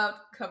just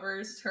about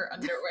covers her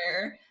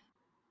underwear.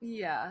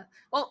 Yeah.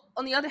 Well,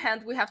 on the other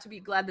hand, we have to be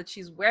glad that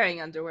she's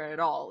wearing underwear at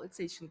all. It's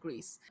ancient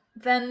Greece.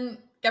 Then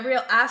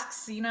Gabrielle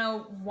asks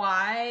Xena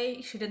why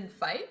she didn't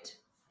fight,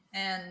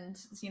 and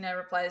Xena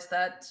replies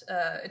that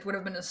it would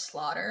have been a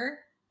slaughter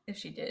if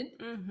she did,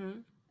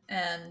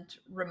 and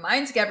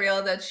reminds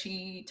Gabrielle that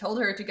she told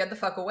her to get the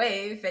fuck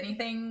away if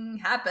anything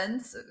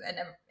happens, and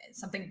if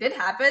something did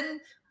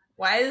happen,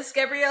 why is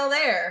Gabrielle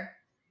there?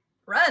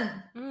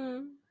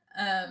 Run!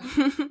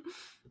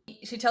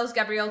 She tells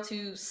Gabrielle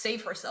to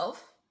save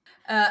herself,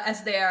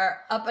 as they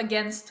are up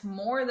against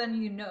more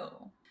than you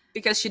know.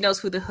 Because she knows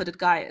who the hooded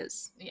guy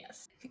is.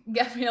 Yes.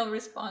 Gabrielle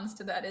responds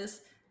to that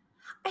is,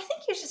 I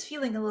think you're just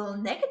feeling a little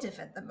negative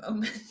at the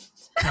moment.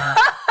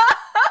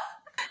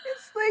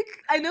 It's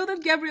like, I know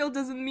that Gabrielle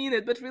doesn't mean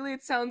it, but really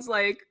it sounds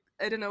like,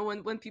 I don't know,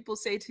 when people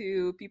say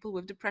to people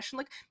with depression,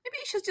 like, maybe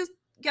you should just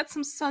get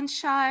some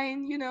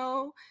sunshine, you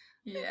know?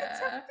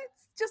 Yeah.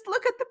 It's just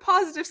look at the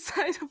positive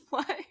side of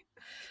life.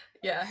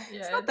 Yeah.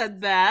 It's not that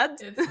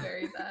bad. It's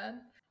very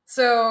bad.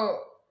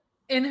 So,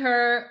 in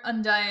her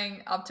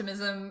undying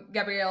optimism,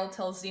 Gabrielle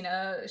tells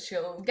Xena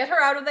she'll get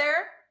her out of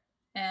there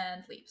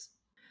and leaves.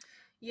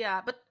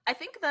 Yeah, but I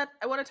think that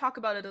I want to talk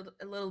about it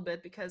a little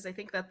bit, because I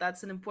think that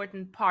that's an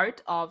important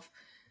part of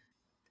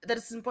that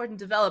it's an important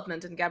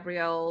development in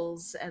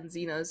Gabrielle's and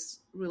Xena's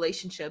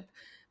relationship,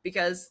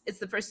 because it's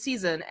the first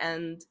season,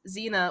 and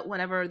Xena,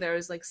 whenever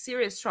there's like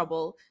serious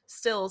trouble,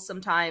 still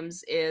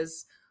sometimes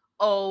is,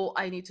 oh,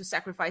 I need to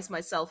sacrifice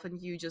myself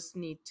and you just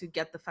need to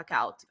get the fuck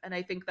out. And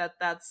I think that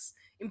that's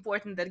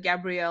important that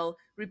Gabrielle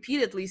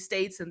repeatedly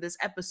states in this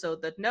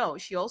episode that no,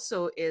 she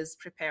also is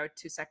prepared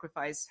to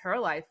sacrifice her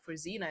life for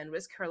Xena and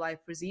risk her life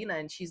for Xena,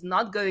 and she's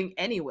not going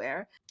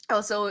anywhere.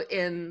 Also,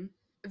 in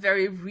a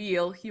very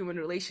real human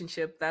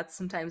relationship, that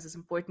sometimes is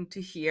important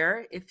to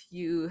hear. If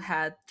you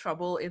had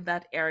trouble in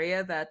that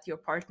area, that your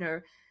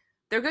partner,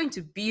 they're going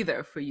to be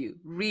there for you,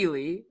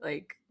 really,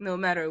 like no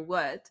matter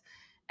what.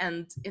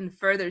 And in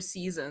further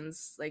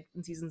seasons, like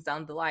in seasons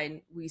down the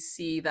line, we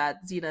see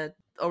that Xena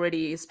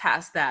already is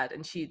past that,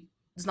 and she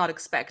does not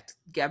expect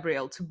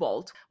Gabrielle to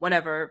bolt.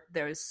 Whenever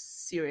there is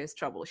serious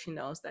trouble, she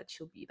knows that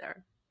she'll be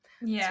there.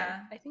 Yeah.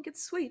 So I think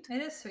it's sweet.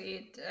 It is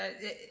sweet.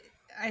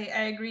 I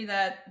agree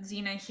that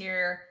Xena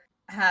here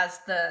has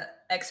the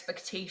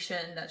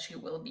expectation that she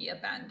will be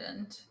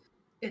abandoned.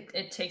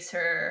 It takes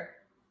her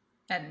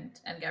and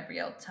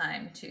Gabrielle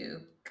time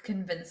to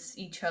convince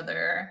each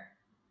other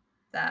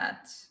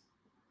that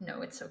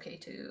no, it's okay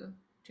to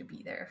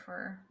be there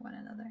for one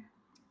another.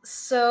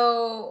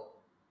 So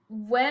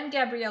when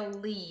Gabrielle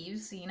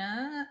leaves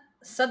Xena,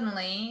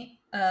 suddenly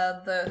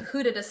the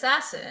hooded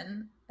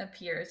assassin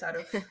appears out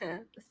of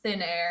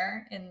thin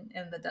air in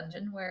the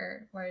dungeon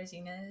where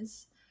Xena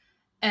is,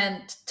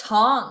 and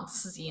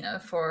taunts Xena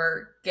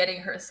for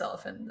getting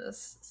herself in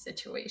this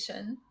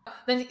situation.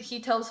 Then he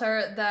tells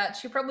her that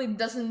she probably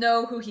doesn't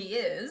know who he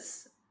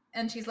is,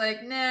 and she's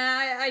like, nah,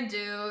 I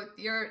do.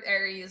 You're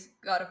Ares,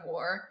 god of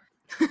war.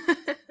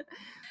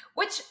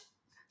 Which,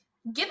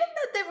 given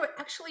that they were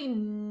actually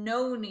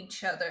known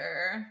each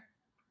other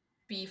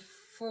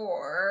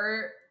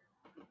before,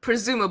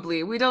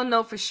 presumably, we don't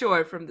know for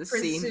sure from the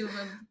scene.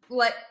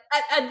 Like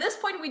at this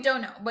point we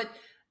don't know, but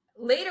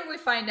later we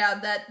find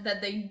out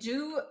that they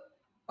do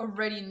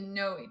already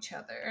know each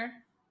other.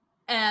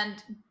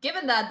 And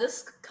given that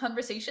this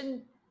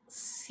conversation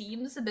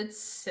seems a bit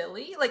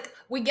silly, like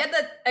we get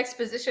that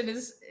exposition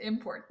is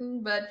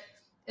important, but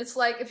it's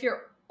like if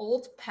your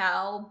old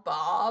pal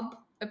Bob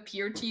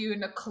appeared to you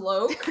in a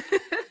cloak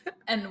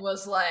and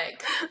was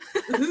like,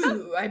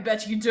 "Ooh, I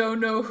bet you don't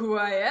know who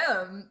I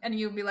am," and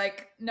you'd be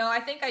like, "No, I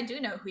think I do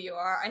know who you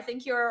are. I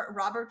think you're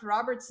Robert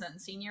Robertson,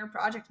 senior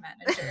project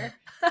manager."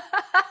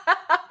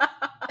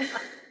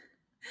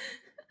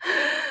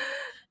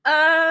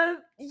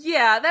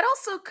 Yeah, that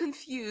also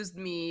confused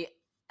me.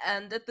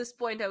 And at this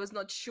point, I was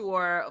not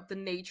sure of the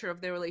nature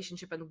of their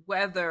relationship and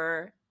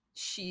whether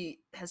she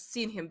has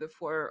seen him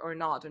before or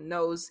not, or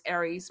knows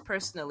Ares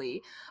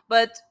personally.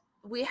 But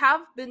we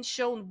have been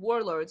shown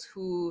warlords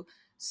who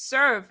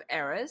serve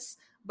Ares,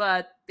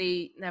 but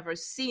they never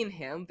seen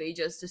him. They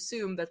just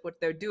assume that what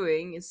they're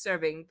doing is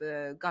serving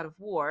the god of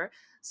war.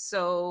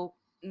 So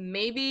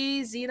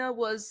maybe Xena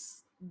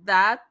was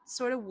that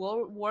sort of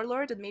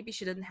warlord, and maybe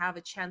she didn't have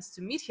a chance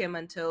to meet him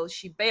until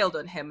she bailed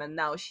on him, and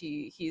now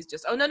he's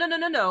just, oh,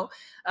 no,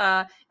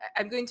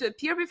 I'm going to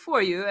appear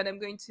before you, and I'm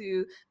going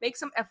to make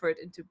some effort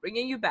into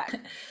bringing you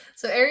back.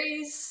 So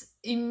Ares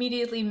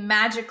immediately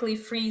magically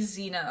frees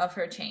Xena of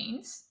her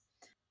chains.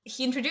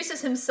 He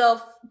introduces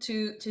himself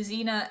to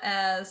Xena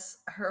as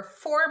her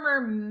former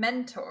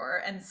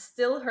mentor and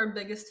still her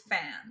biggest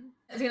fan.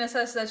 Xena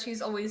says that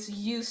she's always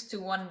used to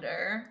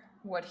wonder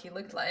what he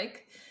looked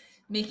like,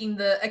 making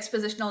the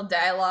expositional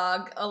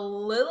dialogue a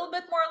little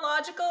bit more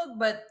logical,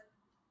 but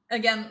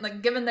again,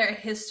 like given their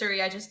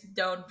history, I just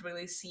don't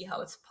really see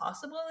how it's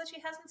possible that she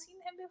hasn't seen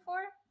him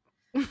before.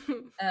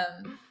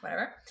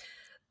 Whatever.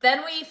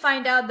 Then we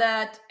find out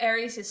that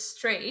Ares is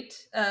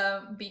straight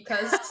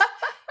because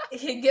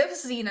he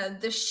gives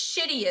Xena the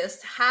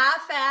shittiest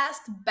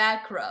half-assed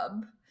back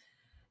rub,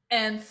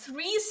 and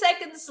 3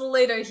 seconds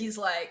later he's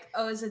like,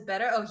 "Oh, is it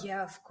better? Oh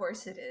yeah, of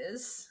course it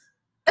is."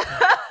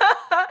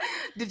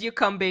 Did you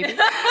come, baby?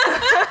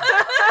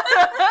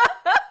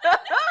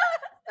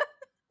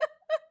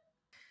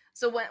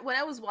 So when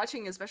I was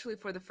watching, especially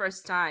for the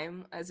first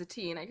time as a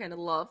teen, I kind of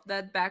loved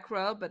that back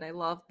rub, and I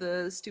loved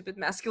the stupid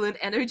masculine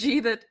energy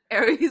that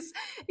Ares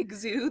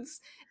exudes.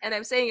 And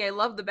I'm saying I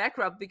love the back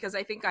rub because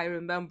I think I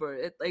remember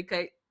it.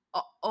 Like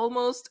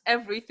almost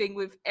everything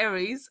with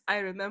Ares, I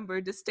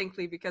remember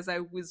distinctly because I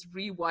was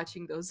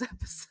rewatching those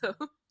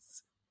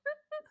episodes.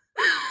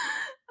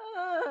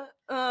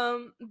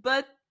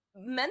 But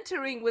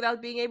mentoring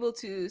without being able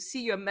to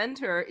see your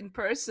mentor in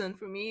person,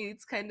 for me,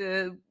 it's kind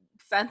of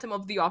Phantom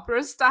of the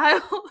Opera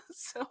style.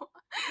 So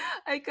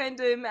I kind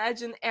of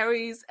imagine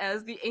Ares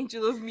as the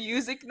angel of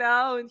music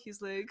now, and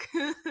he's like,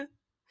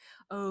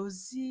 "Oh,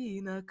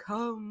 Xena,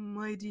 come,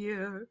 my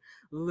dear,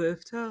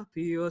 lift up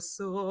your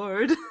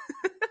sword."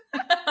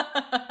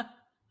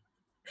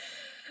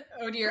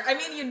 Oh dear. I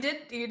mean, you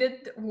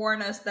did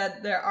warn us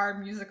that there are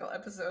musical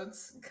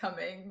episodes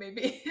coming.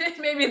 Maybe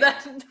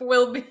that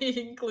will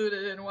be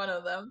included in one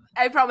of them.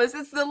 I promise,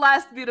 it's the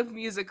last bit of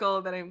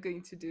musical that I'm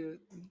going to do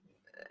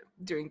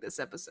during this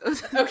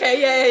episode.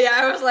 Okay, yeah.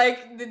 I was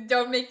like,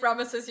 don't make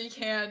promises you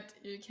can't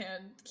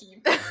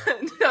keep.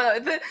 No,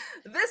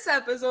 this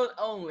episode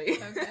only.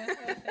 Okay.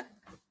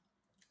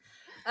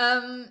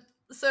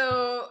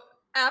 So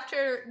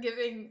after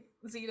giving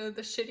Xena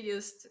the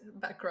shittiest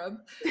back rub,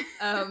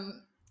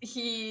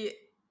 he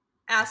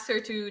asks her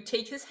to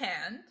take his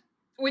hand,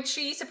 which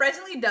she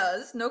surprisingly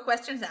does, no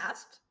questions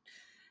asked.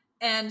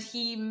 And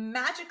he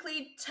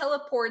magically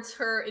teleports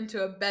her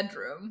into a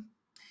bedroom.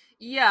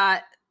 Yeah,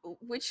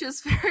 which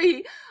is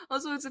very,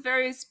 also it's a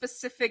very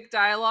specific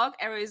dialogue.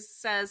 Ares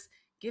says,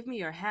 "Give me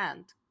your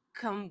hand.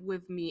 Come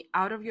with me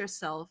out of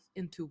yourself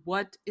into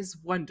what is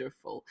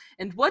wonderful."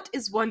 And what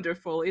is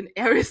wonderful in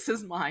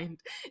Ares's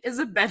mind is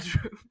a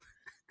bedroom.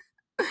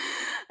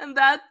 And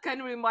that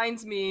kind of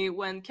reminds me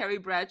when Carrie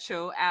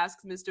Bradshaw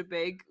asked Mr.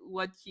 Big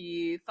what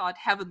he thought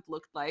heaven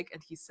looked like,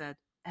 and he said,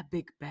 "A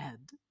big bed."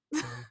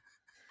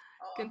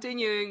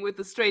 Continuing with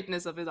the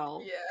straightness of it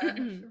all. Yeah,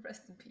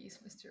 rest in peace,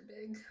 Mr.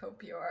 Big.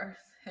 Hope you are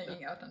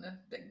hanging out on a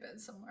big bed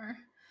somewhere.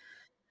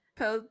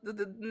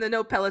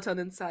 No Peloton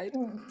inside.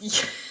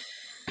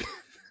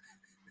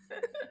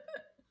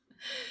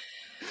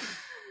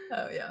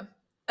 Oh yeah.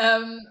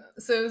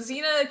 So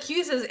Xena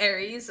accuses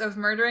Ares of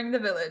murdering the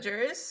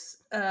villagers,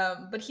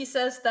 but he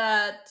says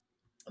that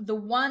the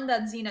one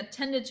that Xena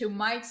tended to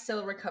might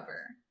still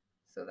recover.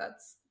 So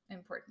that's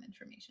important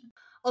information.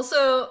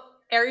 Also,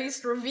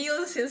 Ares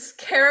reveals his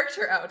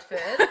character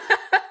outfit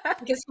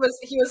because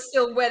he was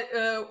still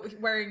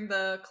wearing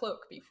the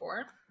cloak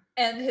before,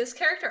 and his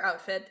character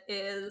outfit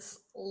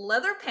is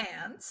leather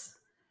pants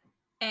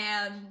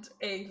and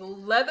a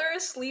leather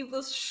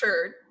sleeveless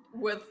shirt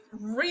with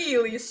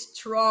really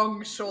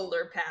strong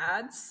shoulder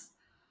pads,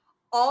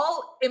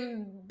 all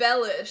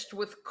embellished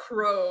with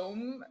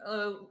chrome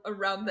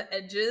around the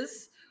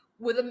edges,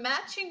 with a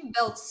matching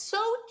belt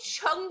so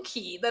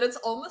chunky that it's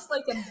almost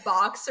like a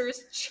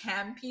boxer's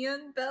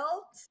champion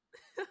belt.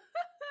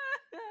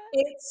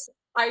 It's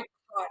iconic.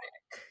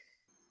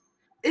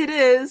 It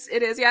is.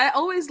 Yeah, I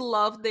always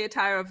loved the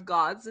attire of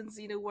gods in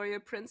Xena Warrior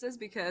Princess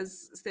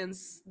because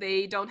since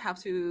they don't have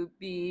to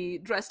be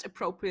dressed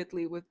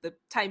appropriately with the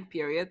time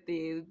period,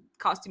 the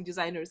costume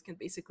designers can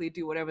basically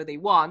do whatever they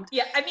want.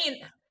 Yeah, I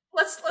mean,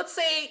 let's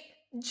say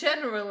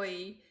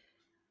generally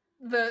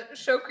the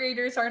show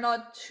creators are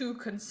not too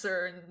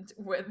concerned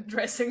with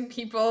dressing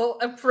people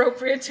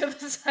appropriate to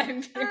the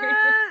time period.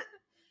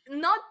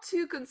 Not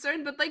too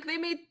concerned, but like they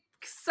made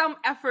some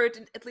effort,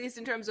 at least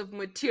in terms of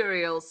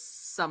materials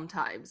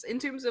sometimes, in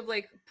terms of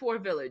like poor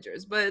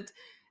villagers. But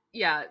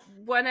yeah,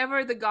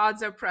 whenever the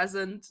gods are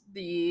present,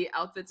 the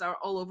outfits are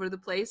all over the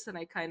place, and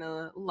I kind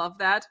of love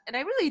that. And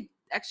I really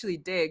actually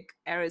dig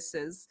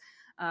Eris's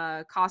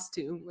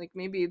costume. Like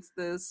maybe it's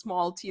the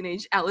small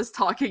teenage Alice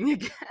talking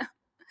again.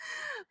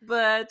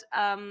 But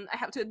I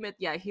have to admit,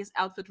 yeah, his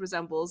outfit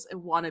resembles a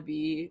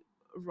wannabe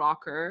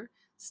rocker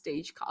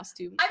stage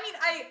costume. I mean,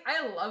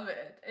 I love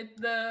it.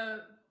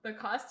 The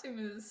costume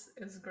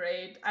is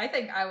great. I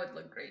think I would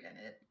look great in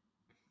it.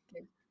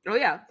 Oh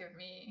yeah. Give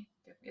me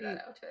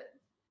that outfit.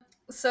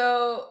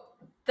 So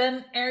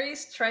then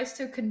Ares tries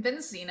to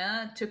convince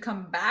Xena to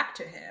come back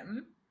to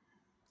him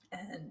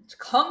and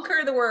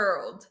conquer the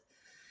world.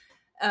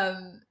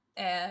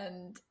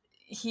 And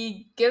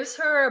he gives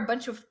her a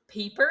bunch of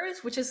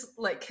papers, which is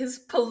like his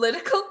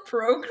political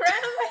program,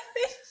 I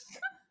think.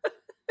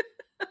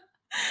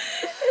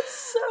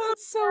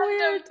 It's so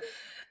weird.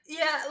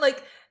 Yeah,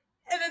 like,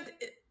 and then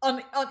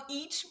on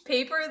each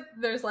paper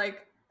there's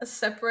like a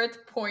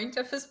separate point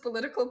of his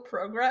political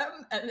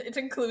program, and it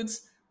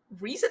includes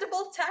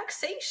reasonable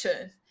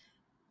taxation,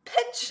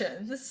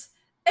 pensions,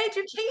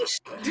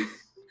 education.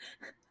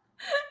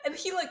 And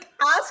he like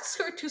asks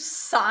her to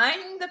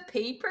sign the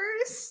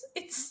papers.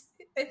 It's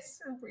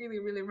really,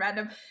 really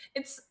random.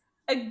 It's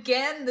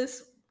again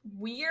this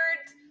weird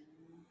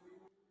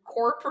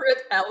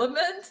corporate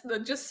element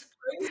that just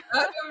springs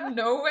out of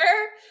nowhere.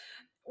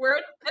 We're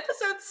in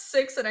episode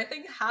 6, and I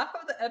think half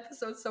of the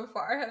episodes so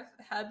far have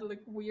had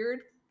like weird,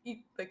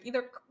 like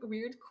either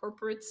weird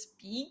corporate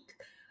speak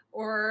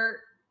or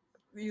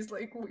these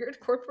like weird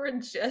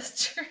corporate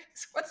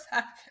gestures. What's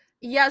happening?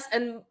 Yes,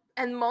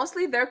 and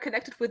mostly they're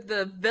connected with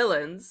the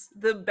villains.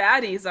 The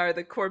baddies are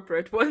the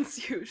corporate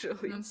ones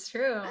usually. That's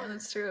true.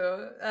 That's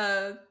true.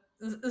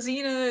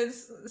 Xena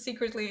is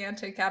secretly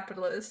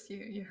anti-capitalist.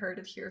 You heard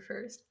it here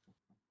first.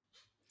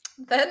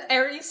 Then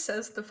Ares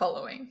says the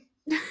following.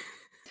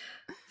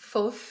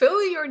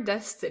 Fulfill your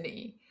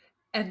destiny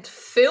and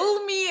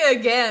fill me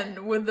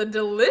again with the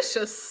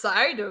delicious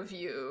side of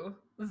you,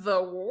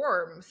 the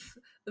warmth,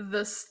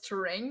 the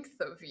strength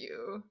of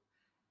you.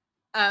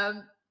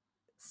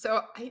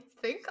 So I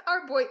think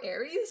our boy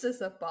Ares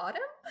is a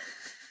bottom.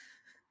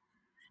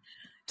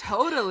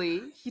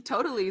 Totally. He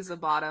totally is a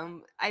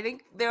bottom. I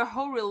think their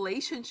whole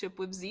relationship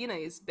with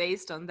Xena is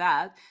based on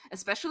that,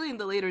 especially in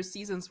the later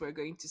seasons we're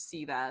going to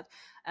see that.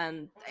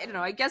 And I don't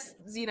know, I guess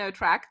Xena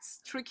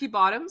attracts tricky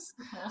bottoms.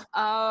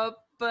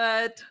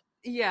 But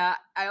yeah,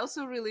 I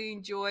also really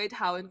enjoyed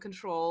how in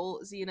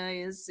control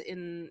Xena is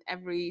in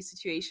every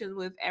situation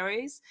with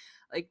Ares.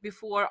 Like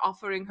before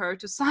offering her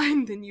to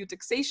sign the new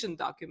taxation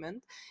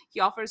document,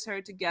 he offers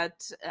her to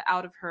get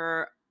out of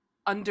her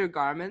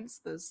undergarments,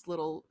 those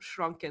little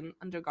shrunken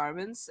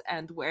undergarments,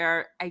 and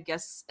wear, I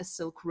guess, a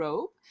silk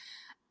robe.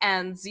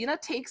 And Xena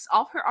takes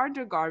off her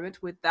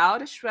undergarment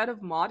without a shred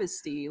of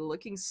modesty,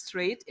 looking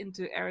straight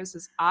into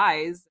Eris's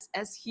eyes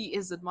as he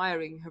is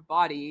admiring her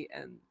body.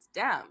 And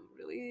damn,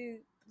 really,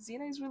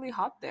 Xena is really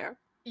hot there.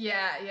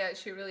 Yeah,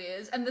 she really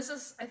is. And this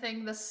is, I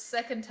think, the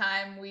second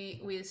time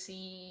we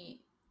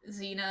see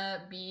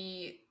Xena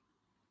be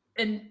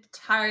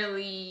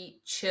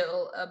entirely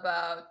chill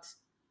about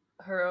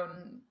her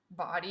own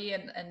body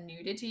and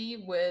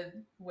nudity with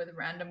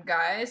random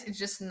guys. It's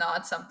just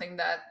not something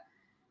that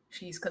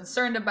she's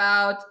concerned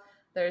about.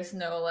 There's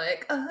no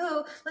like,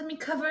 oh, let me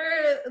cover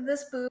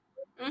this boob,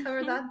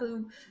 cover that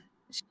boob.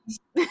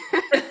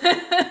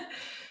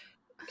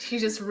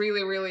 She's just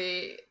really,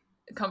 really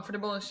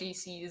comfortable, and she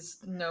sees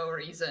no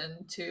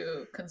reason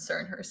to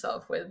concern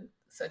herself with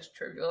such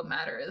trivial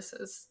matters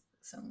as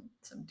some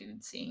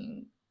dude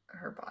seeing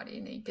her body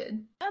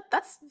naked.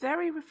 That's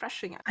very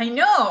refreshing. I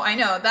know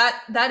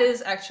that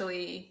is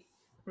actually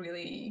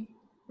really,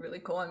 really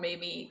cool, and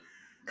maybe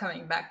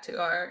coming back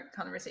to our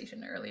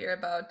conversation earlier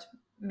about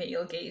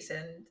male gaze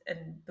and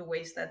the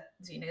ways that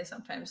Xena is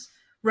sometimes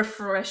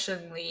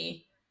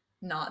refreshingly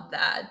not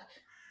that.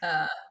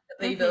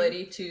 The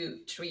ability to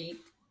treat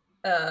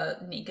a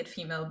naked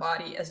female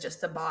body as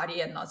just a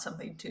body and not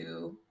something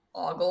to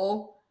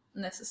ogle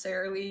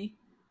necessarily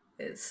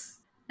is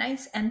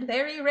nice and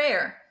very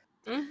rare.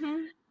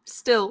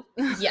 Still.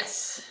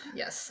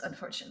 Yes,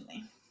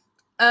 unfortunately.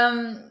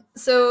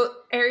 So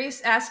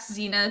Ares asks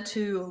Xena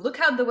to look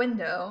out the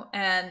window,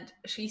 and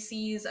she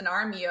sees an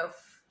army of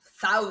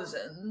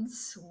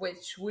thousands,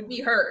 which would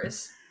be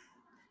hers.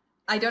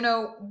 I don't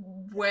know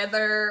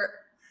whether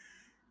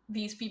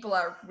these people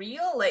are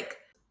real. Like,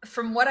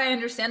 from what I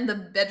understand, the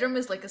bedroom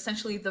is like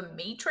essentially the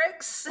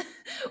Matrix,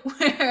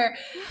 where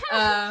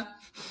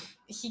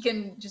he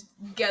can just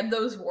get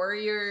those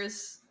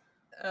warriors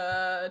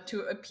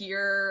to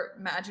appear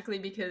magically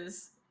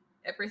because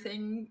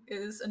everything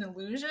is an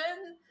illusion.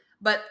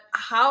 But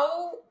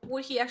how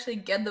would he actually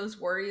get those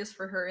warriors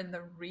for her in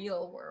the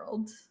real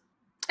world?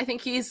 I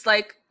think he's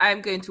like,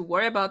 I'm going to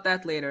worry about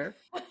that later.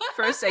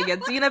 first I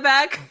get Xena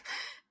back,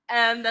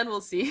 and then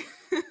we'll see.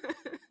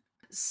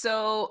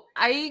 So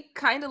I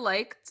kind of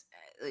liked,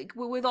 like,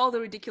 with all the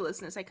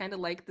ridiculousness, I kind of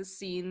liked the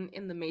scene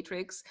in the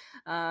Matrix,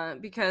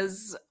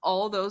 because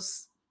all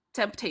those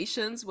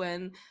temptations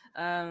when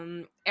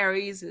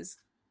Ares is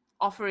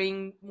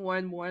offering more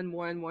and more and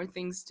more and more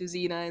things to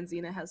Xena, and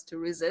Xena has to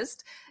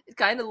resist. It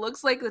kind of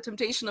looks like the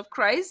temptation of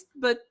Christ,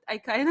 but I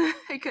kind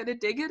of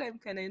dig it. I'm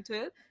kind of into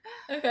it.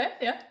 Okay,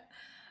 yeah.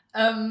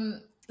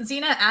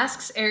 Xena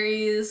asks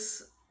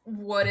Ares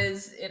what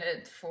is in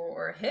it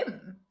for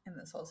him in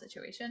this whole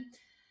situation.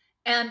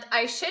 And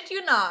I shit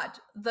you not,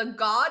 the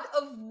god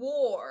of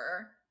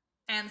war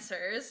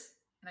answers,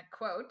 and I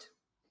quote,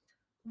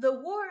 "The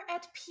war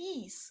at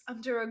peace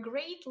under a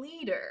great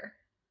leader."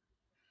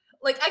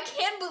 Like, I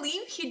can't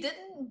believe he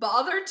didn't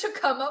bother to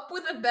come up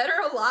with a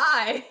better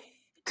lie.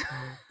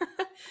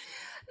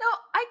 No,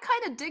 I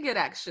kind of dig it,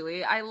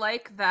 actually. I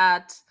like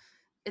that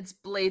it's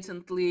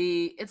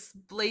blatantly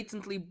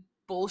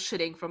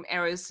bullshitting from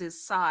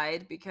Eris's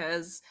side,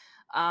 because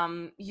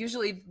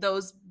usually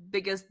those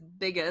biggest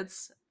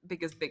bigots,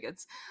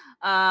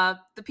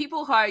 the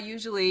people who are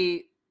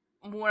usually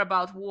more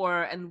about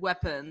war and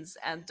weapons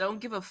and don't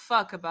give a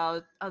fuck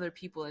about other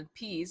people and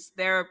peace,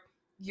 they're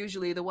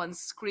usually the ones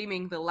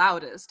screaming the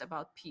loudest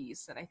about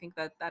peace. And I think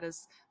that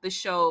is the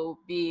show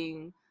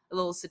being a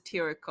little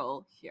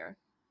satirical here.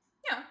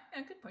 Yeah,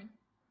 good point.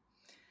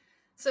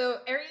 So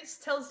Ares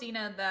tells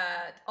Xena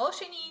that all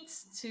she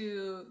needs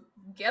to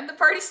get the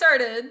party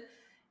started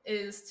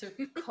is to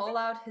call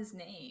out his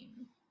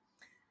name.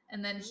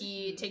 And then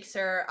he takes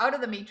her out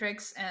of the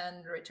Matrix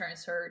and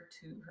returns her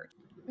to her.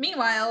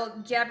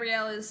 Meanwhile,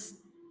 Gabrielle is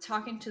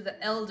talking to the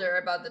Elder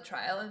about the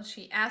trial, and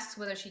she asks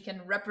whether she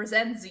can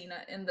represent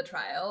Xena in the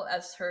trial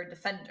as her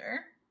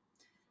defender.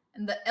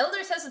 And the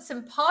Elder says it's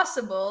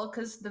impossible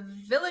because the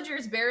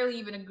villagers barely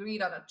even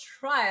agreed on a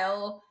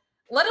trial,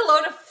 let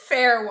alone a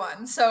fair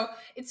one. So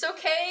it's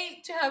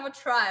okay to have a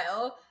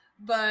trial,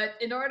 but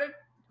in order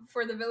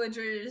for the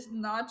villagers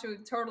not to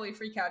totally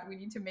freak out, we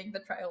need to make the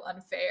trial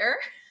unfair.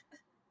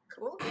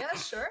 Cool, yeah,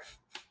 sure.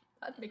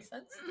 That makes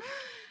sense.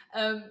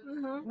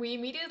 We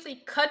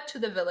immediately cut to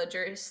the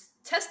villagers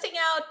testing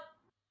out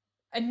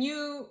a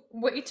new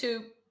way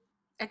to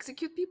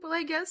execute people,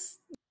 I guess.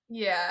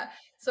 Yeah.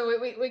 So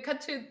we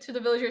cut to the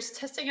villagers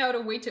testing out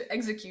a way to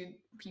execute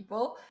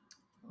people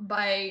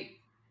by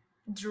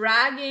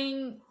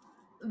dragging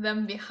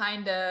them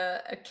behind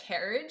a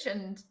carriage,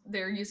 and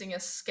they're using a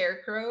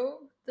scarecrow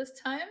this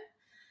time.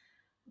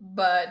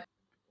 But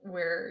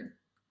we're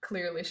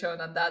clearly shown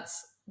that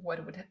that's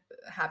what would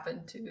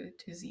happen to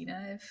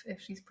Xena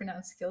if she's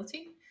pronounced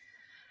guilty.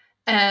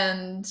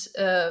 And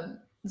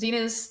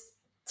Xena's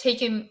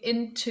taken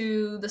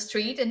into the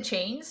street in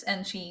chains,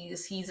 and she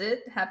sees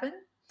it happen.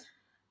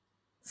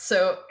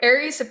 So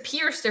Ares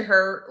appears to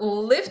her,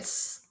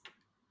 lifts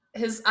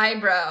his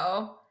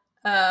eyebrow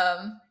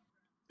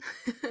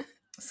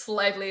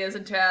slightly as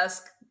in to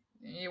ask,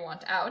 "You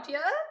want out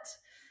yet?"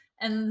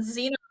 And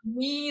Xena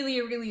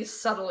really, really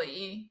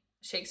subtly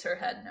shakes her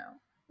head no.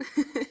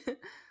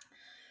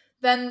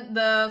 Then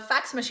the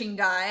fax machine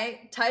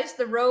guy ties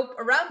the rope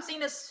around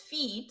Xena's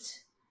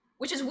feet,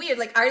 which is weird.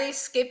 Like, are they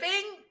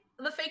skipping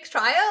the fake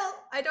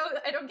trial? I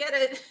don't get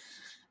it.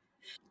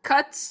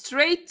 Cut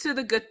straight to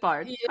the good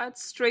part. Yeah. Cut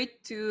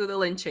straight to the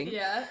lynching.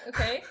 Yeah,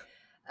 okay.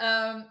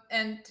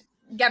 And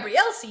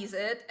Gabrielle sees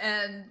it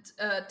and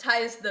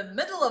ties the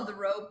middle of the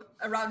rope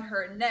around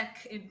her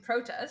neck in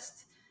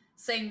protest,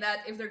 saying that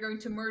if they're going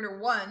to murder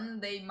one,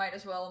 they might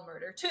as well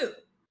murder two.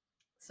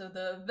 So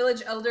the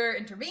village elder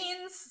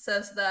intervenes,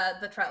 says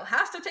that the trial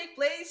has to take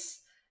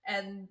place,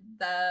 and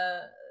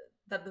that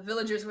the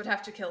villagers would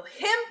have to kill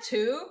him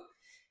too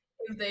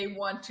if they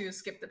want to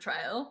skip the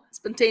trial.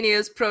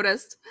 Spontaneous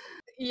protest.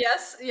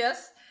 Yes.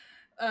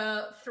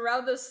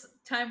 Throughout this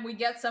time, we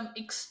get some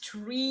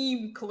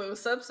extreme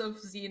close-ups of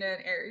Xena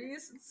and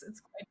Ares.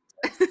 It's quite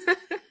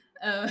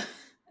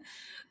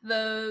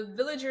the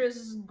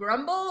villagers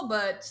grumble,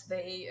 but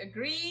they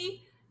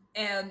agree.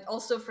 And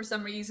also, for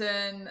some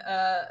reason,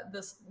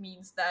 this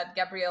means that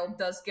Gabrielle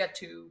does get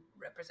to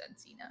represent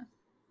Xena.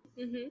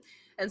 Mm-hmm.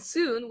 And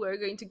soon we're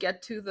going to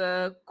get to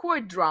the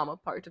court drama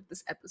part of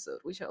this episode,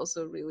 which I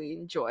also really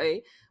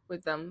enjoy,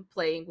 with them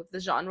playing with the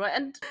genre.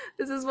 And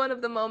this is one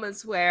of the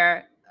moments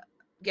where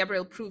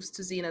Gabrielle proves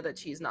to Xena that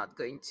she's not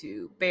going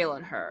to bail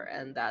on her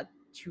and that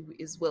she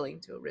is willing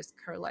to risk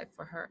her life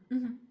for her.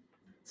 Mm-hmm.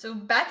 So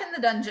back in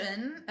the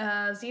dungeon,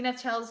 Xena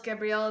tells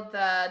Gabrielle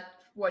that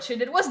what she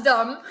did was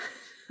dumb.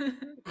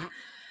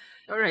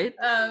 All right.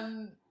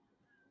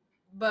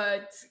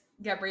 But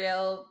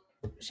Gabrielle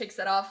shakes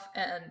that off,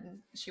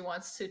 and she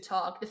wants to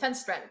talk defense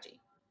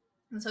strategy.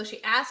 And so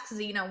she asks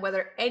Xena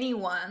whether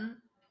anyone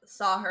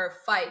saw her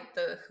fight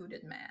the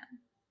hooded man.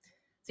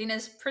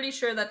 Xena's pretty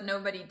sure that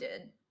nobody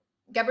did.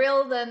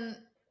 Gabrielle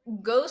then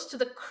goes to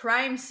the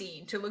crime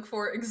scene to look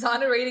for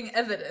exonerating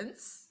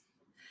evidence.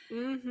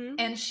 Mm-hmm.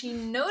 And she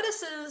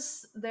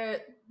notices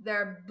there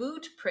are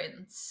boot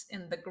prints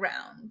in the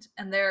ground,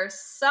 and there are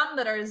some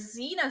that are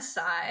Xena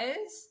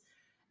size,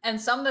 and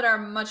some that are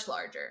much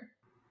larger.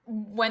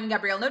 When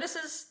Gabrielle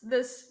notices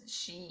this,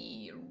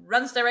 she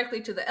runs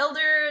directly to the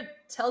elder,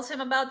 tells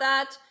him about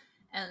that,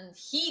 and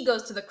he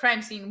goes to the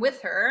crime scene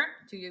with her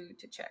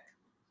to check.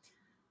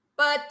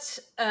 But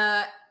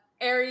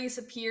Ares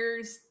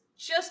appears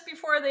just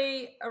before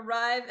they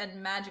arrive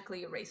and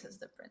magically erases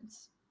the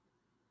prints.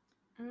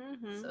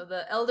 Mm-hmm. So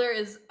the elder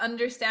is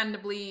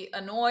understandably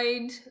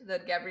annoyed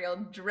that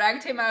Gabrielle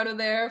dragged him out of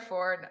there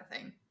for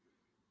nothing.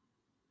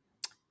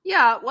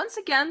 Yeah, once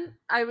again,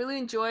 I really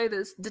enjoy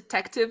this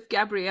detective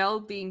Gabrielle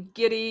being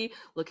giddy,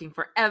 looking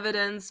for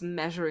evidence,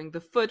 measuring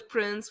the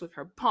footprints with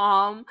her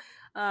palm.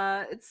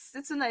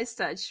 It's a nice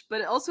touch,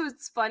 but also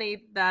it's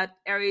funny that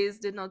Ares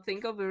did not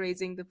think of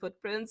erasing the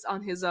footprints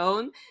on his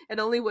own, and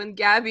only when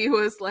Gabby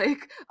was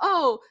like,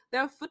 "Oh,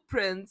 there are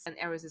footprints," and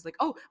Ares is like,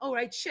 "Oh,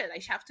 right, shit,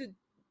 I have to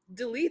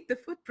delete the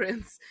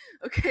footprints."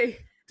 Okay,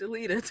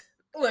 delete it.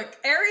 Look,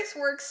 Ares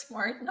works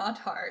smart, not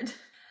hard.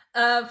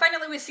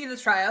 Finally, we see the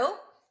trial,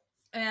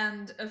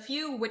 and a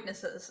few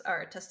witnesses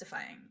are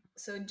testifying.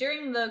 So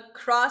during the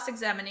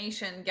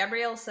cross-examination,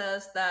 Gabrielle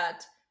says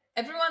that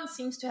everyone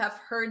seems to have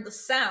heard the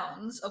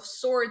sounds of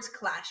swords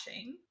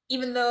clashing,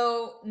 even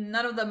though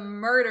none of the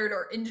murdered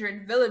or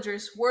injured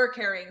villagers were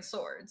carrying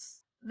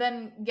swords.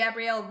 Then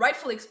Gabrielle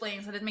rightfully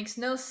explains that it makes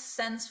no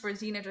sense for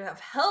Xena to have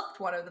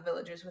helped one of the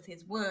villagers with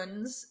his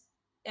wounds,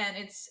 and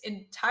it's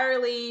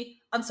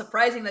entirely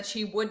unsurprising that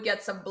she would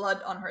get some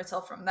blood on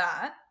herself from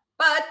that.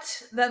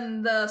 But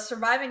then the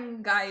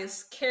surviving guy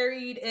is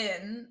carried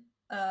in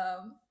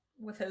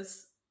with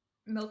his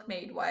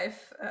milkmaid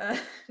wife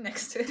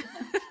next to him.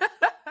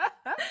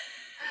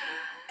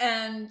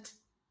 And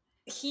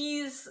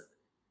he's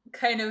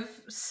kind of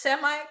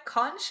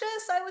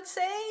semi-conscious, I would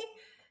say.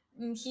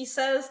 And he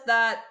says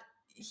that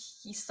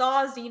he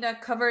saw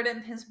Xena covered in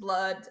his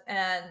blood,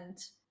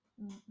 and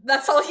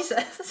that's all he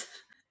says.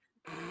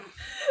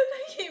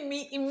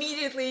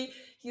 Immediately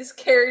he's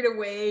carried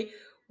away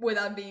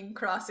without being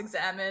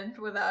cross-examined,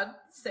 without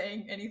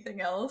saying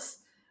anything else.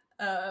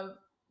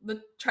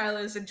 The trial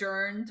is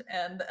adjourned,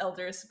 and the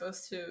elder is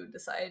supposed to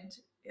decide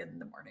in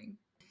the morning.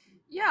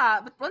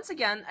 Yeah, but once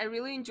again, I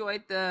really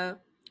enjoyed the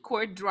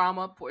court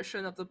drama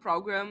portion of the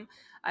program.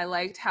 I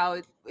liked how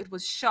it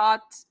was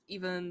shot,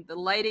 even the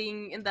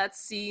lighting in that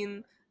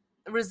scene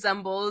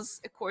resembles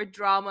a court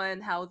drama,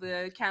 and how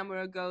the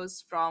camera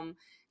goes from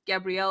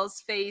Gabrielle's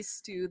face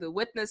to the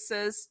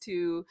witnesses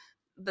to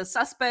the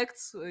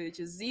suspects, which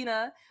is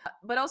Xena.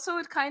 But also,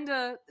 it kind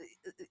of,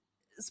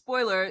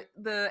 spoiler,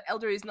 the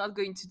elder is not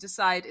going to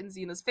decide in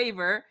Xena's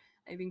favor.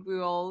 I think we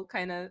all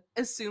kind of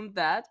assumed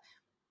that.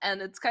 And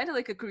it's kind of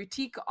like a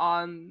critique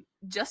on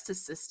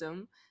justice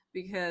system,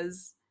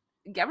 because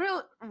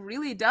Gabrielle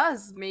really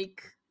does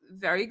make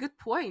very good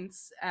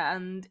points,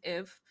 and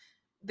if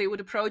they would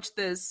approach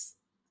this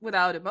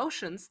without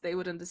emotions, they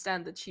would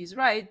understand that she's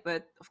right.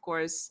 But of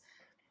course,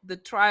 the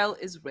trial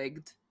is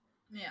rigged.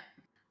 Yeah.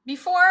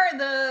 Before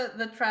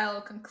the trial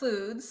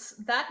concludes,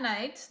 that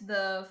night,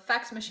 the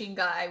fax machine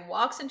guy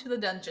walks into the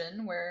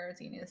dungeon where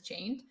Xena is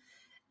chained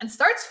and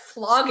starts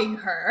flogging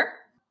her.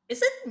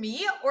 Is it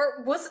me,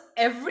 or was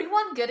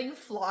everyone getting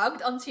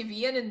flogged on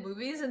TV and in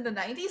movies in the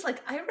 90s?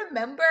 Like, I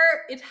remember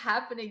it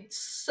happening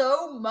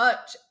so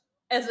much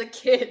as a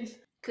kid.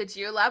 Could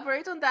you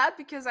elaborate on that?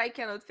 Because I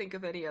cannot think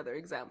of any other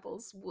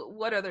examples.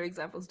 What other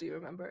examples do you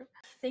remember?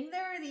 I think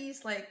there are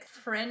these like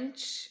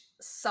French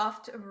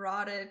soft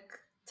erotic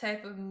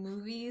type of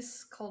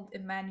movies called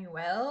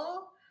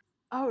Emmanuel,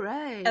 All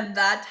right. and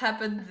that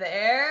happened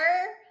there.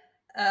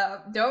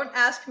 Don't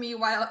ask me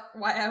why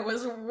I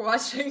was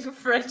watching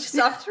French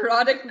soft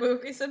erotic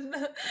movies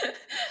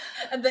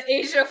at the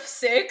age of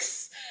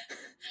 6.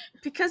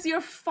 Because you're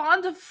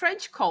fond of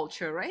French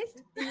culture, right?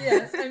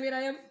 Yes, I mean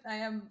I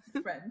am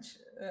French,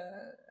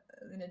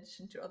 in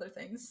addition to other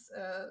things.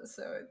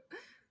 So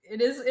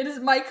it is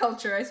my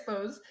culture, I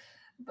suppose.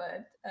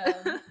 But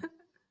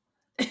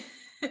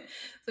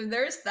so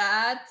there's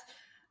that.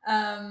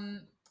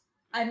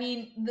 I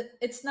mean,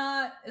 it's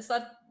not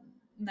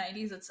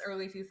 90s, it's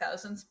early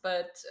 2000s,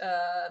 but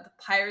the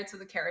Pirates of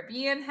the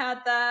Caribbean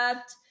had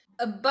that.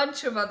 A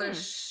bunch of other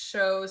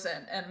shows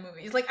and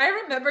movies. Like, I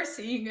remember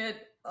seeing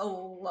it a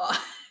lot.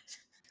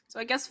 So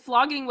I guess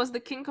flogging was the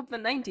king of the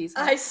 90s.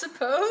 Huh? I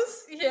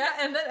suppose, yeah,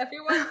 and then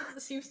everyone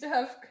seems to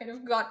have kind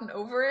of gotten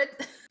over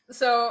it.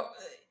 So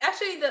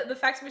actually, the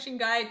fax machine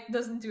guy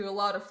doesn't do a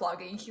lot of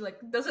flogging. He like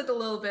does it a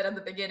little bit at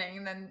the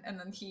beginning, and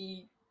then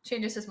he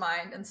changes his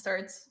mind and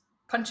starts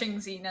punching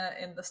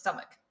Xena in the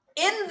stomach.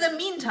 In the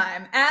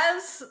meantime,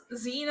 as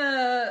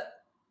Xena,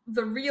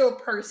 the real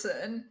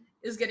person,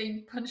 is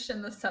getting punched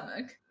in the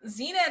stomach,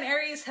 Xena and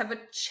Ares have a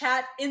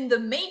chat in the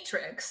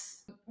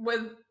Matrix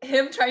with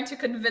him trying to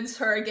convince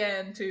her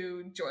again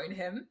to join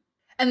him.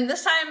 And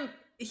this time,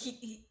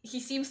 he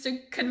seems to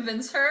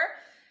convince her,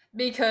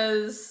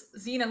 because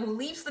Xena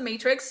leaves the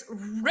Matrix,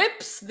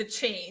 rips the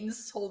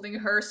chains holding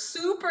her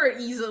super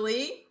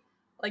easily,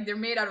 like they're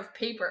made out of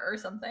paper or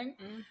something,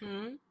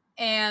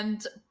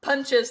 and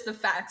punches the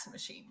fax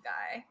machine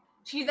guy.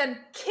 She then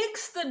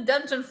kicks the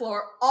dungeon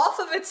floor off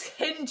of its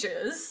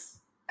hinges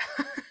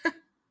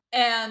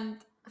and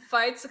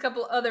fights a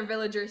couple other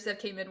villagers that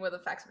came in with a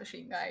fax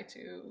machine guy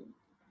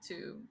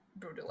to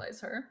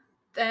brutalize her.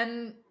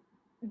 Then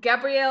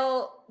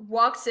Gabrielle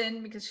walks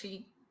in because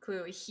she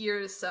clearly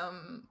hears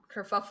some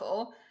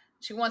kerfuffle.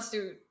 She wants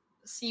to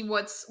see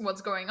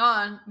what's going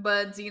on,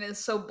 but Xena is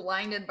so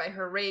blinded by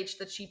her rage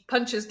that she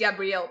punches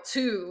Gabrielle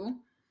too,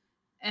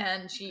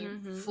 and she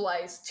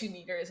flies 2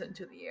 meters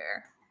into the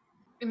air.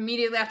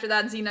 Immediately after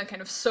that, Xena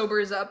kind of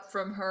sobers up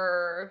from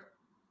her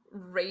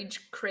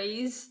rage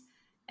craze,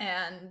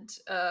 and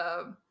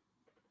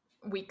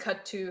we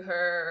cut to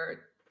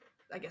her,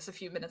 I guess, a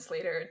few minutes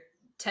later,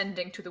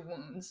 tending to the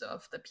wounds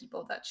of the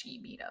people that she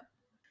beat up.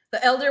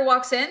 The elder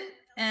walks in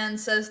and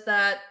says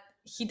that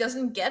he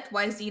doesn't get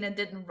why Xena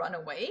didn't run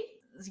away.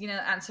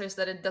 Xena answers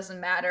that it doesn't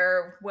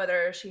matter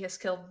whether she has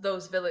killed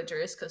those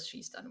villagers because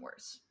she's done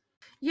worse.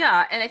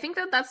 Yeah, and I think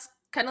that that's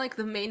kind of like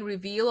the main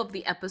reveal of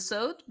the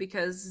episode,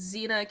 because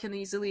Xena can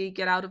easily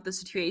get out of the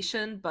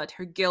situation, but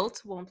her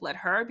guilt won't let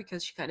her,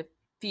 because she kind of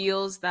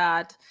feels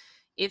that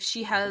if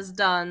she has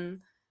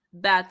done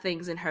bad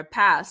things in her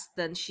past,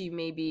 then she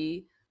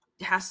maybe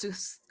has to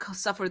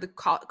suffer the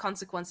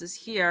consequences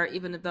here,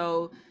 even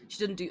though she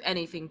didn't do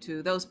anything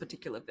to those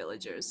particular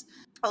villagers.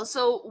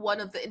 Also,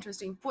 one of the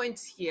interesting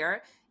points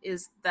here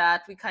is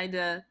that we kind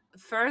of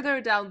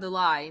further down the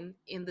line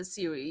in the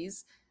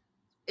series,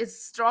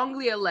 it's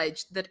strongly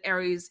alleged that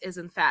Ares is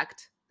in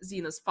fact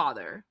Xena's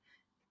father.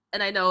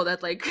 And I know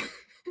that, like,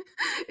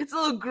 it's a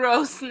little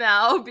gross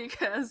now,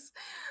 because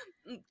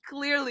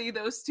clearly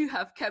those two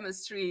have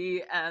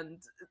chemistry and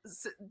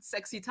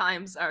sexy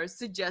times are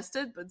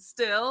suggested, but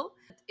still,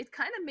 it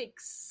kind of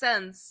makes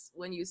sense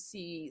when you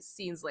see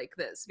scenes like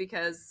this,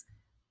 because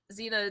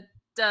Xena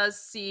does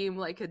seem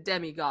like a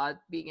demigod,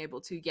 being able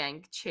to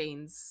yank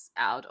chains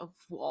out of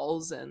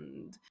walls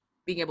and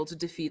being able to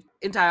defeat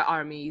entire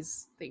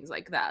armies, things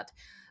like that.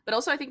 But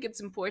also, I think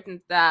it's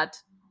important that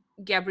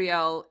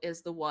Gabrielle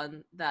is the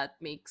one that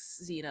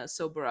makes Xena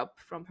sober up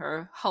from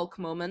her Hulk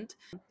moment.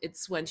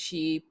 It's when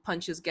she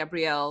punches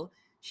Gabrielle,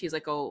 she's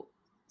like, oh,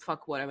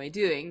 fuck, what am I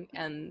doing?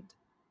 And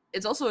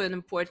it's also an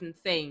important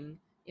thing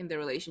in the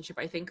relationship.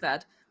 I think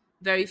that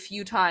very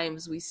few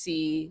times we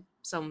see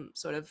some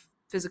sort of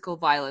physical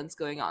violence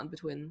going on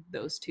between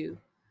those two.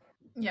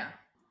 Yeah.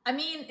 I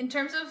mean, in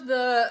terms of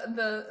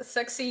the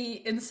sexy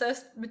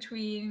incest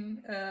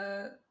between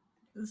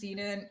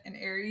Xena and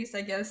Ares,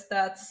 I guess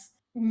that's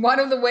one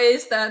of the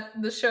ways that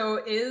the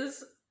show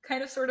is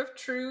kind of sort of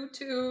true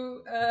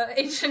to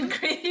ancient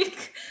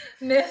Greek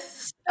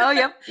myths. Oh,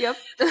 yep.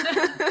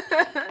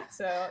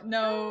 So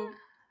no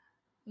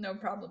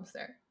problems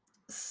there.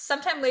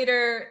 Sometime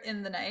later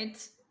in the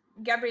night,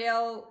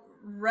 Gabrielle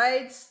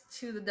rides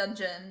to the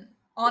dungeon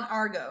on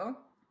Argo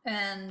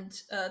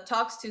and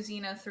talks to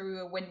Xena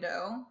through a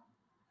window,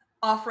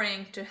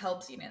 offering to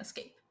help Xena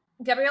escape.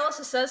 Gabrielle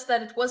also says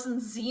that it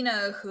wasn't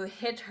Xena who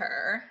hit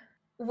her,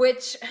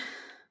 which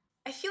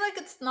I feel like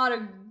it's not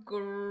a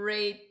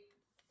great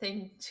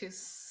thing to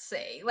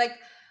say. Like,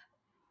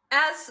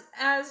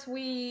 as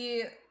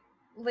we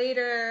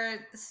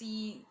later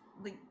see,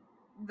 like,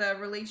 the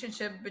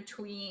relationship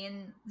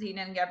between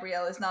Xena and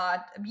Gabrielle is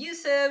not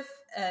abusive,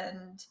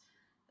 and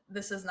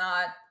this is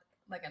not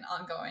like an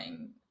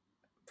ongoing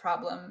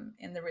problem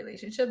in the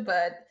relationship,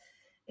 but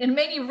in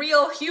many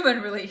real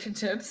human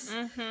relationships,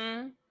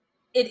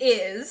 it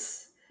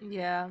is.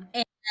 Yeah.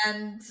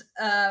 And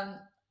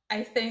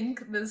I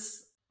think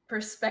this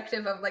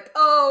perspective of like,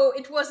 oh,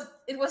 it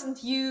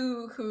wasn't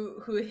you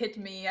who hit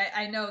me.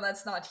 I know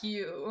that's not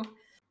you.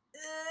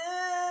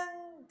 And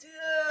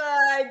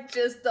I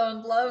just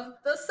don't love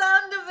the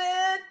sound of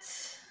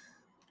it.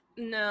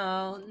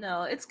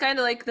 No, it's kind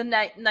of like the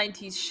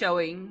 90s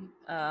showing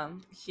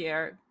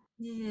here.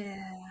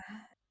 Yeah.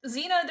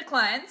 Xena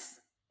declines.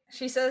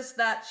 She says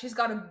that she's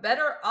got a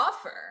better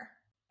offer,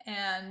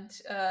 and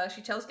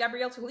she tells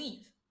Gabrielle to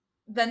leave.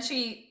 Then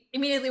she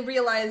immediately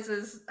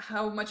realizes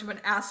how much of an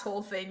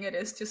asshole thing it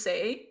is to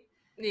say.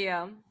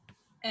 Yeah.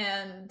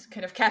 And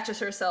kind of catches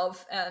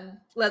herself and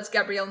lets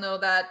Gabrielle know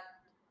that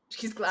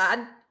she's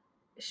glad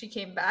she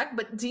came back.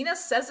 But Xena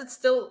says it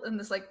still in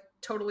this like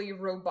totally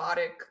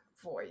robotic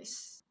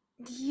voice.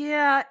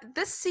 Yeah,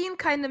 this scene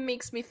kind of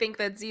makes me think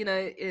that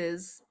Xena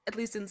is, at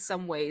least in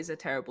some ways, a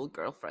terrible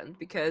girlfriend,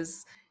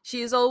 because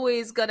she's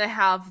always gonna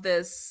have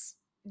this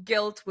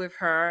guilt with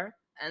her,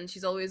 and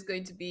she's always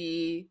going to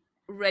be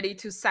ready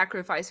to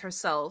sacrifice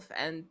herself.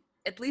 And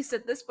at least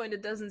at this point,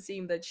 it doesn't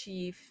seem that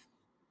she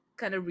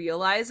kind of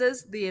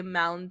realizes the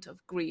amount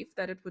of grief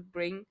that it would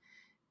bring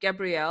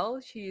Gabrielle.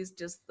 She's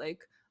just like,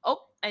 oh,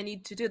 I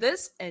need to do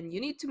this, and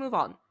you need to move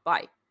on.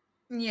 Bye.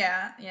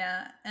 Yeah.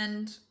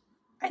 And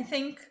I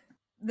think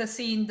the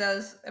scene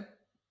does a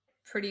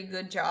pretty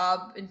good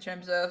job in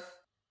terms of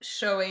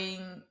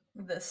showing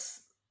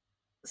this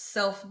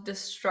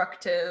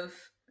self-destructive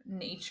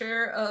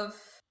nature of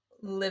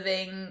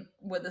living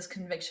with this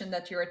conviction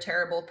that you're a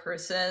terrible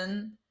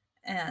person,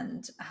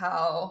 and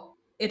how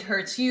it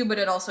hurts you, but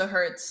it also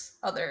hurts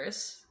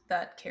others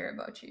that care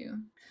about you.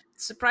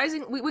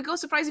 we go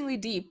surprisingly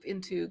deep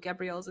into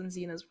Gabrielle's and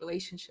Xena's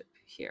relationship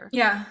here.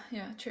 Yeah,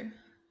 true.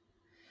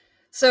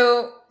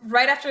 So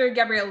right after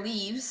Gabrielle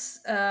leaves,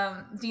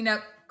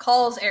 Xena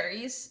calls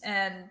Ares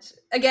and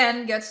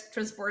again gets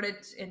transported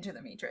into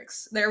the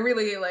Matrix. They're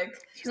really like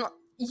She's not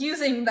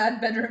using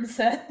that bedroom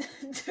set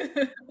to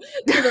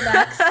the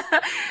max.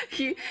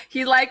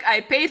 He's like, I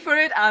paid for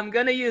it, I'm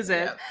gonna use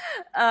it.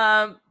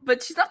 Yep.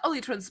 But she's not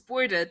only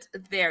transported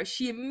there,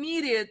 she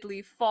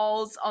immediately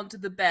falls onto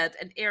the bed,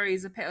 and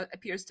Ares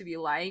appears to be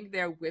lying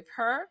there with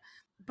her.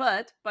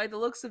 But by the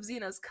looks of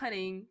Xena's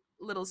cunning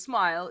little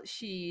smile,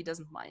 she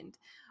doesn't mind.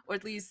 Or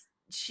at least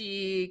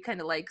she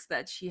kind of likes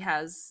that she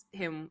has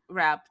him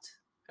wrapped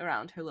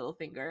around her little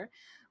finger.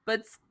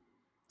 But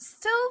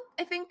still,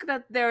 I think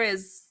that there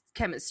is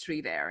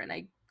chemistry there, and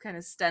I kind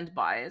of stand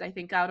by it. I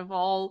think out of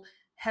all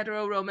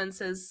hetero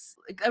romances,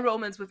 like, a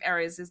romance with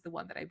Ares is the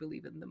one that I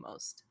believe in the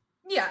most.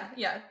 Yeah.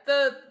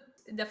 The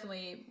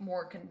definitely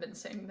more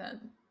convincing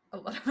than a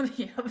lot of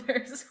the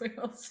others we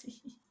will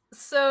see.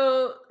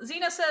 So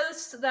Xena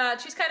says that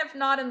she's kind of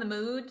not in the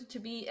mood to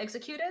be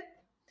executed,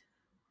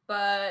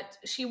 but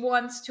she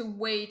wants to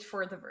wait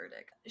for the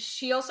verdict.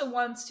 She also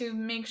wants to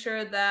make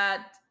sure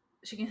that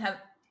she can have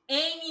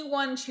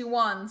anyone she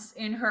wants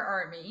in her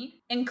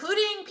army,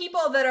 including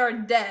people that are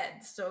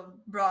dead, so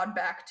brought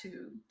back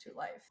to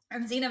life.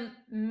 And Xena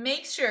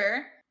makes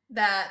sure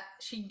that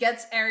she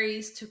gets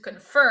Ares to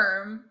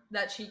confirm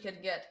that she can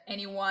get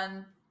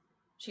anyone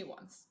she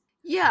wants.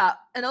 Yeah,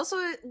 and also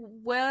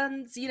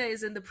when Xena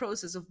is in the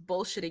process of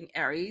bullshitting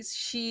Ares,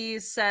 she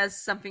says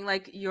something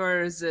like, "You're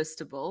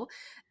irresistible."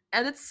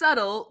 And it's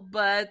subtle,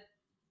 but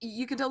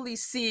you can totally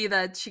see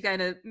that she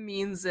kind of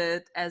means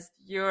it as,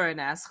 "You're an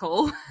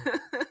asshole."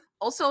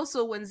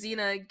 Also, when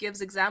Xena gives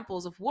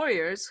examples of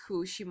warriors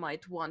who she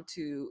might want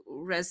to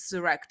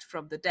resurrect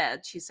from the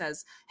dead, she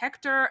says,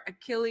 Hector,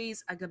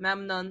 Achilles,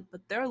 Agamemnon,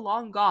 but they're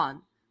long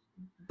gone.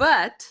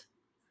 But,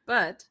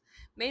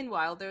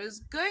 meanwhile, there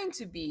is going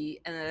to be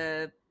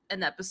an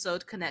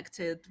episode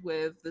connected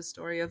with the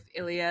story of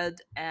Iliad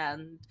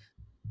and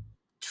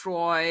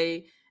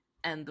Troy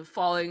and the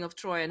falling of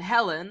Troy and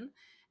Helen,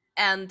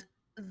 and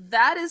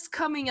that is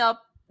coming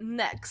up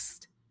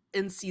next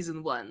in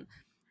season 1.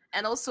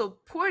 And also,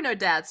 poor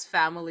Nardad's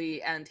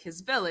family and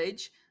his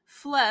village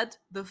fled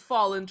the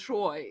fallen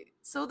Troy.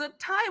 So the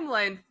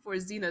timeline for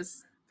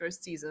Xena's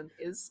first season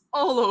is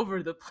all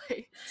over the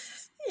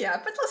place. Yeah,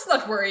 but let's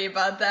not worry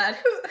about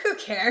that. Who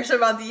cares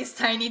about these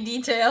tiny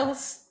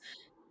details?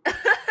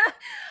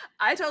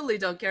 I totally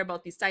don't care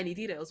about these tiny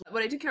details.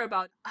 What I do care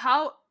about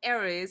how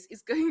Ares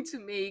is going to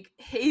make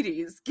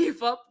Hades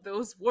give up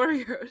those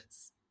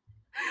warriors.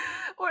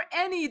 Or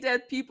any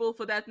dead people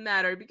for that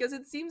matter, because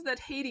it seems that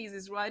Hades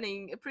is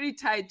running a pretty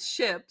tight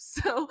ship.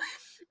 So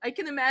I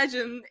can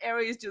imagine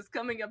Ares just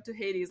coming up to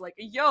Hades like,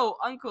 "Yo,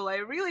 uncle, I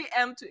really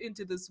am too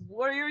into this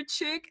warrior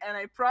chick, and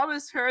I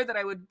promised her that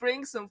I would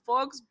bring some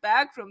folks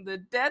back from the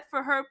dead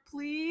for her.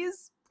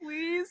 Please,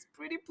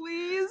 pretty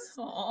please."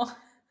 Aww.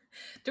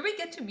 Do we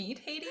get to meet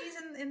Hades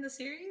in the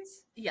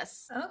series?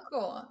 Yes. Oh,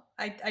 cool.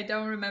 I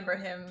don't remember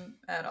him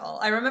at all.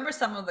 I remember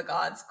some of the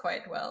gods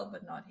quite well,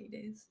 but not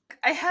Hades.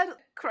 I had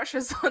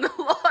crushes on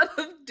a lot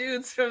of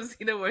dudes from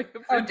Xena Warrior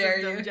Princess. How dare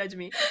you? Don't judge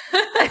me.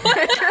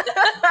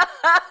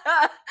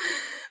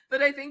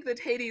 But I think that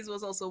Hades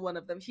was also one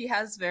of them. He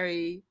has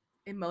very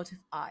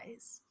emotive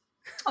eyes.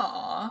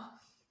 Aw.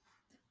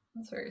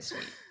 That's very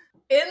sweet.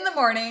 In the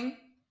morning,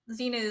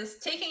 Xena is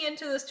taken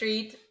into the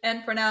street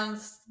and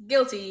pronounced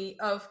guilty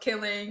of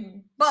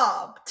killing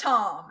Bob,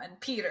 Tom, and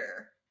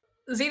Peter.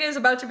 Xena is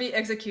about to be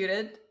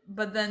executed,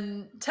 but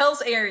then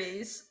tells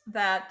Ares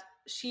that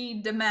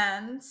she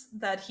demands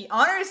that he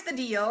honors the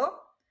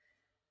deal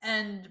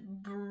and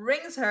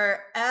brings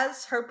her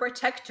as her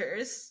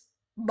protectors,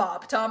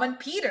 Bob, Tom, and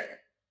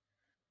Peter.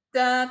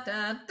 Da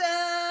da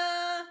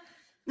da.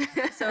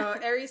 So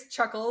Ares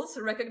chuckles,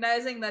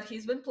 recognizing that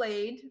he's been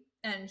played,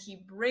 and he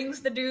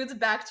brings the dudes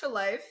back to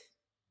life.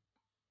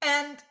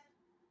 And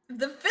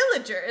the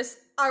villagers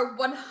are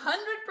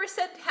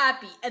 100%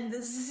 happy and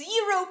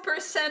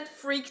 0%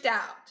 freaked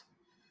out.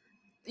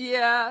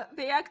 Yeah,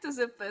 they act as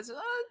if it's,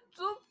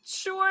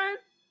 sure.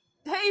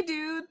 Hey,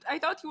 dude, I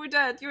thought you were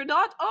dead. You're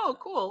not? Oh,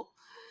 cool.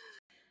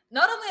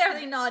 Not only are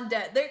they not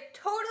dead, they're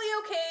totally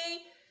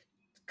okay,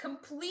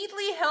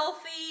 completely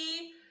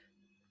healthy,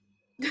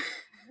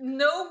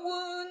 no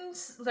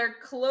wounds, their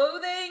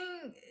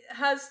clothing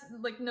has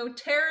like no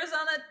tears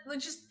on it,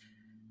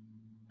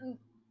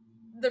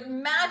 they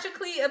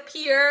magically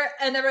appear,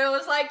 and everyone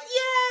was like,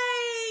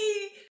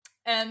 yay!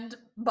 And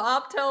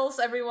Bob tells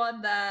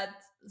everyone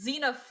that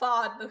Xena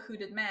fought the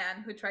hooded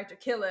man who tried to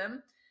kill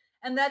him,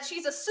 and that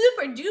she's a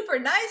super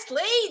duper nice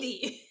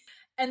lady.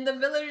 And the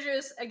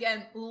villagers,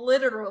 again,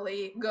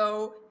 literally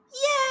go,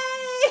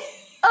 yay!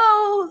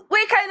 Oh,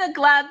 we're kind of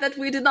glad that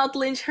we did not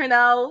lynch her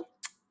now.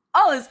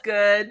 All is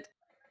good.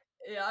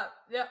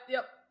 Yep.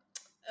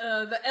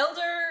 The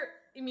elder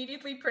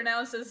immediately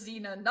pronounces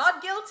Xena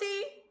not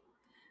guilty,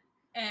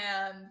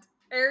 and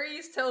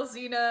Ares tells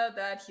Xena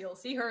that he'll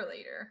see her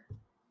later.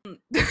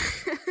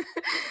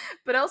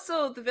 But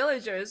also the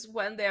villagers,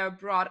 when they are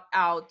brought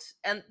out,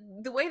 and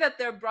the way that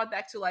they're brought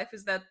back to life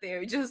is that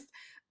they're just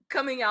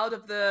coming out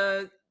of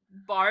the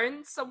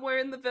barn somewhere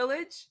in the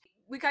village.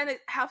 We kind of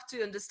have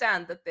to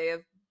understand that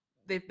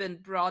they've been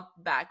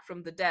brought back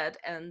from the dead,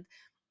 and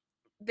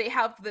they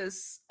have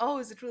this, oh,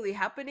 is it really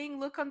happening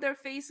look on their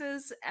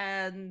faces,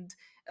 and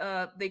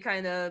they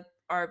kind of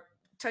are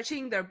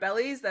touching their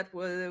bellies that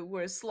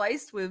were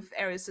sliced with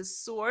Ares's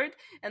sword.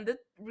 And that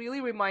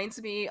really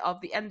reminds me of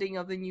the ending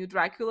of the new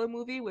Dracula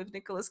movie with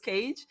Nicolas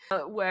Cage,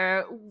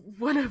 where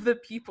one of the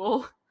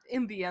people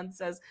in the end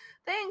says,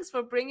 thanks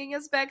for bringing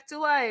us back to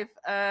life,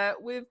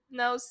 we've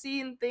now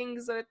seen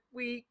things that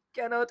we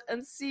cannot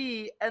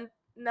unsee, and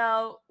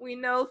now we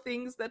know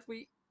things that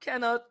we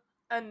cannot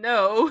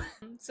unknow.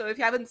 So if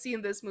you haven't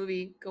seen this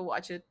movie, go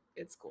watch it.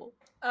 It's cool.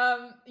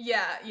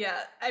 Yeah.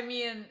 I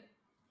mean,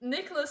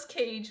 Nicolas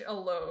Cage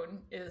alone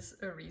is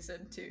a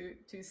reason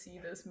to see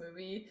this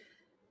movie.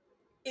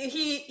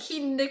 He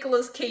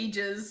Nicolas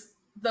Cages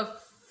the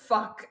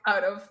fuck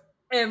out of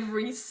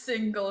every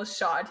single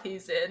shot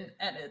he's in,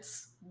 and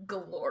it's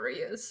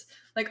glorious.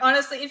 Like,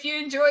 honestly, if you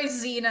enjoy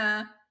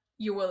Xena,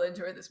 you will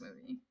enjoy this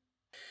movie.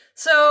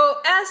 So,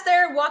 as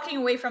they're walking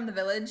away from the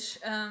village,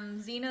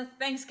 Xena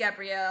thanks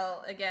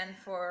Gabrielle again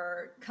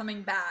for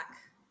coming back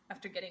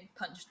after getting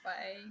punched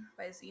by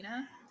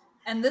Xena,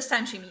 and this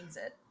time she means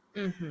it.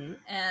 Mm-hmm.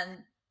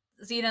 And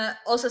Xena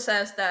also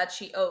says that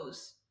she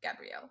owes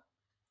Gabrielle.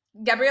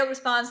 Gabrielle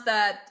responds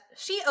that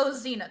she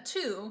owes Xena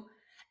too,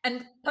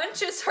 and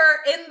punches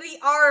her in the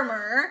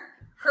armor,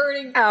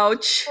 hurting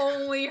Ouch.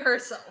 only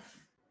herself.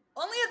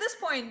 Only at this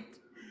point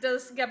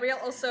does Gabrielle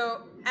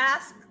also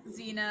ask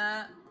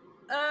Xena,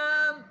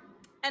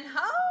 and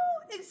how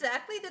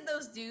exactly did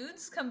those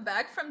dudes come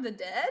back from the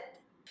dead?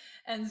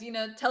 And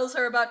Xena tells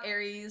her about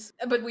Ares,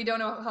 but we don't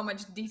know how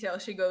much detail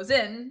she goes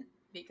in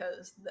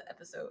because the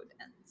episode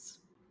ends.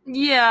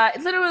 Yeah,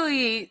 it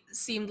literally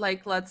seemed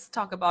like let's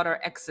talk about our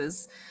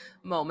exes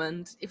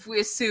moment. If we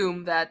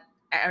assume that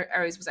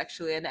Ares was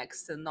actually an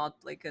ex and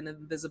not like an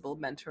invisible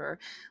mentor,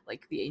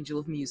 like the angel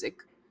of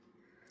music.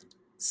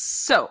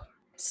 So,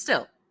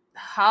 still,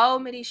 how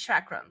many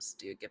chakrams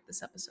do you give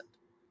this episode?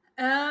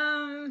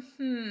 I'd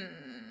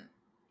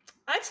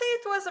say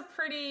it was a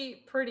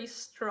pretty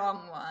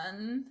strong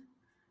one.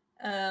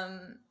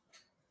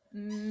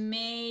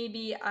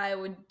 Maybe I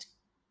would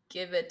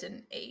give it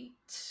an 8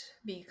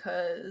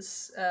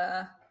 because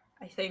I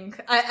think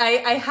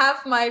I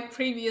have my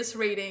previous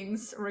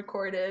ratings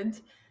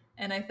recorded,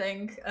 and I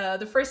think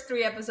the first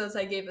 3 episodes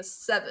I gave a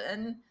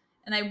 7,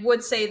 and I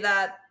would say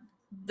that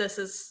this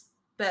is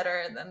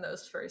better than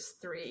those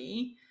first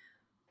 3,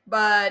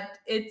 but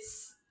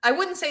I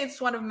wouldn't say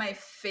it's one of my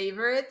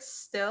favorites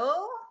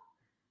still,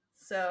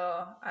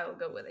 so I will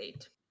go with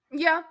 8.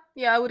 Yeah,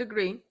 I would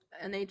agree.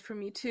 An 8 for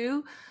me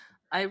too.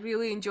 I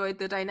really enjoyed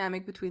the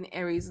dynamic between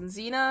Ares and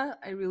Xena.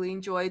 I really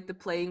enjoyed the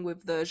playing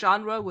with the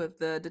genre, with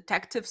the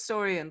detective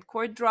story and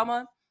court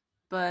drama.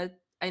 But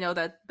I know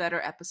that better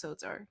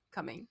episodes are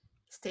coming.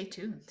 Stay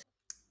tuned.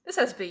 This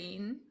has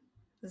been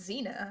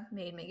Xena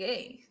Made Me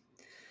Gay.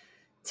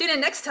 Tune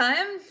in next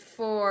time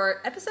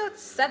for episode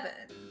 7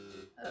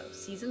 of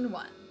season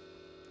 1.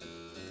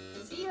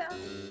 See ya!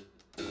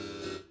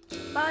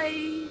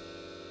 Bye!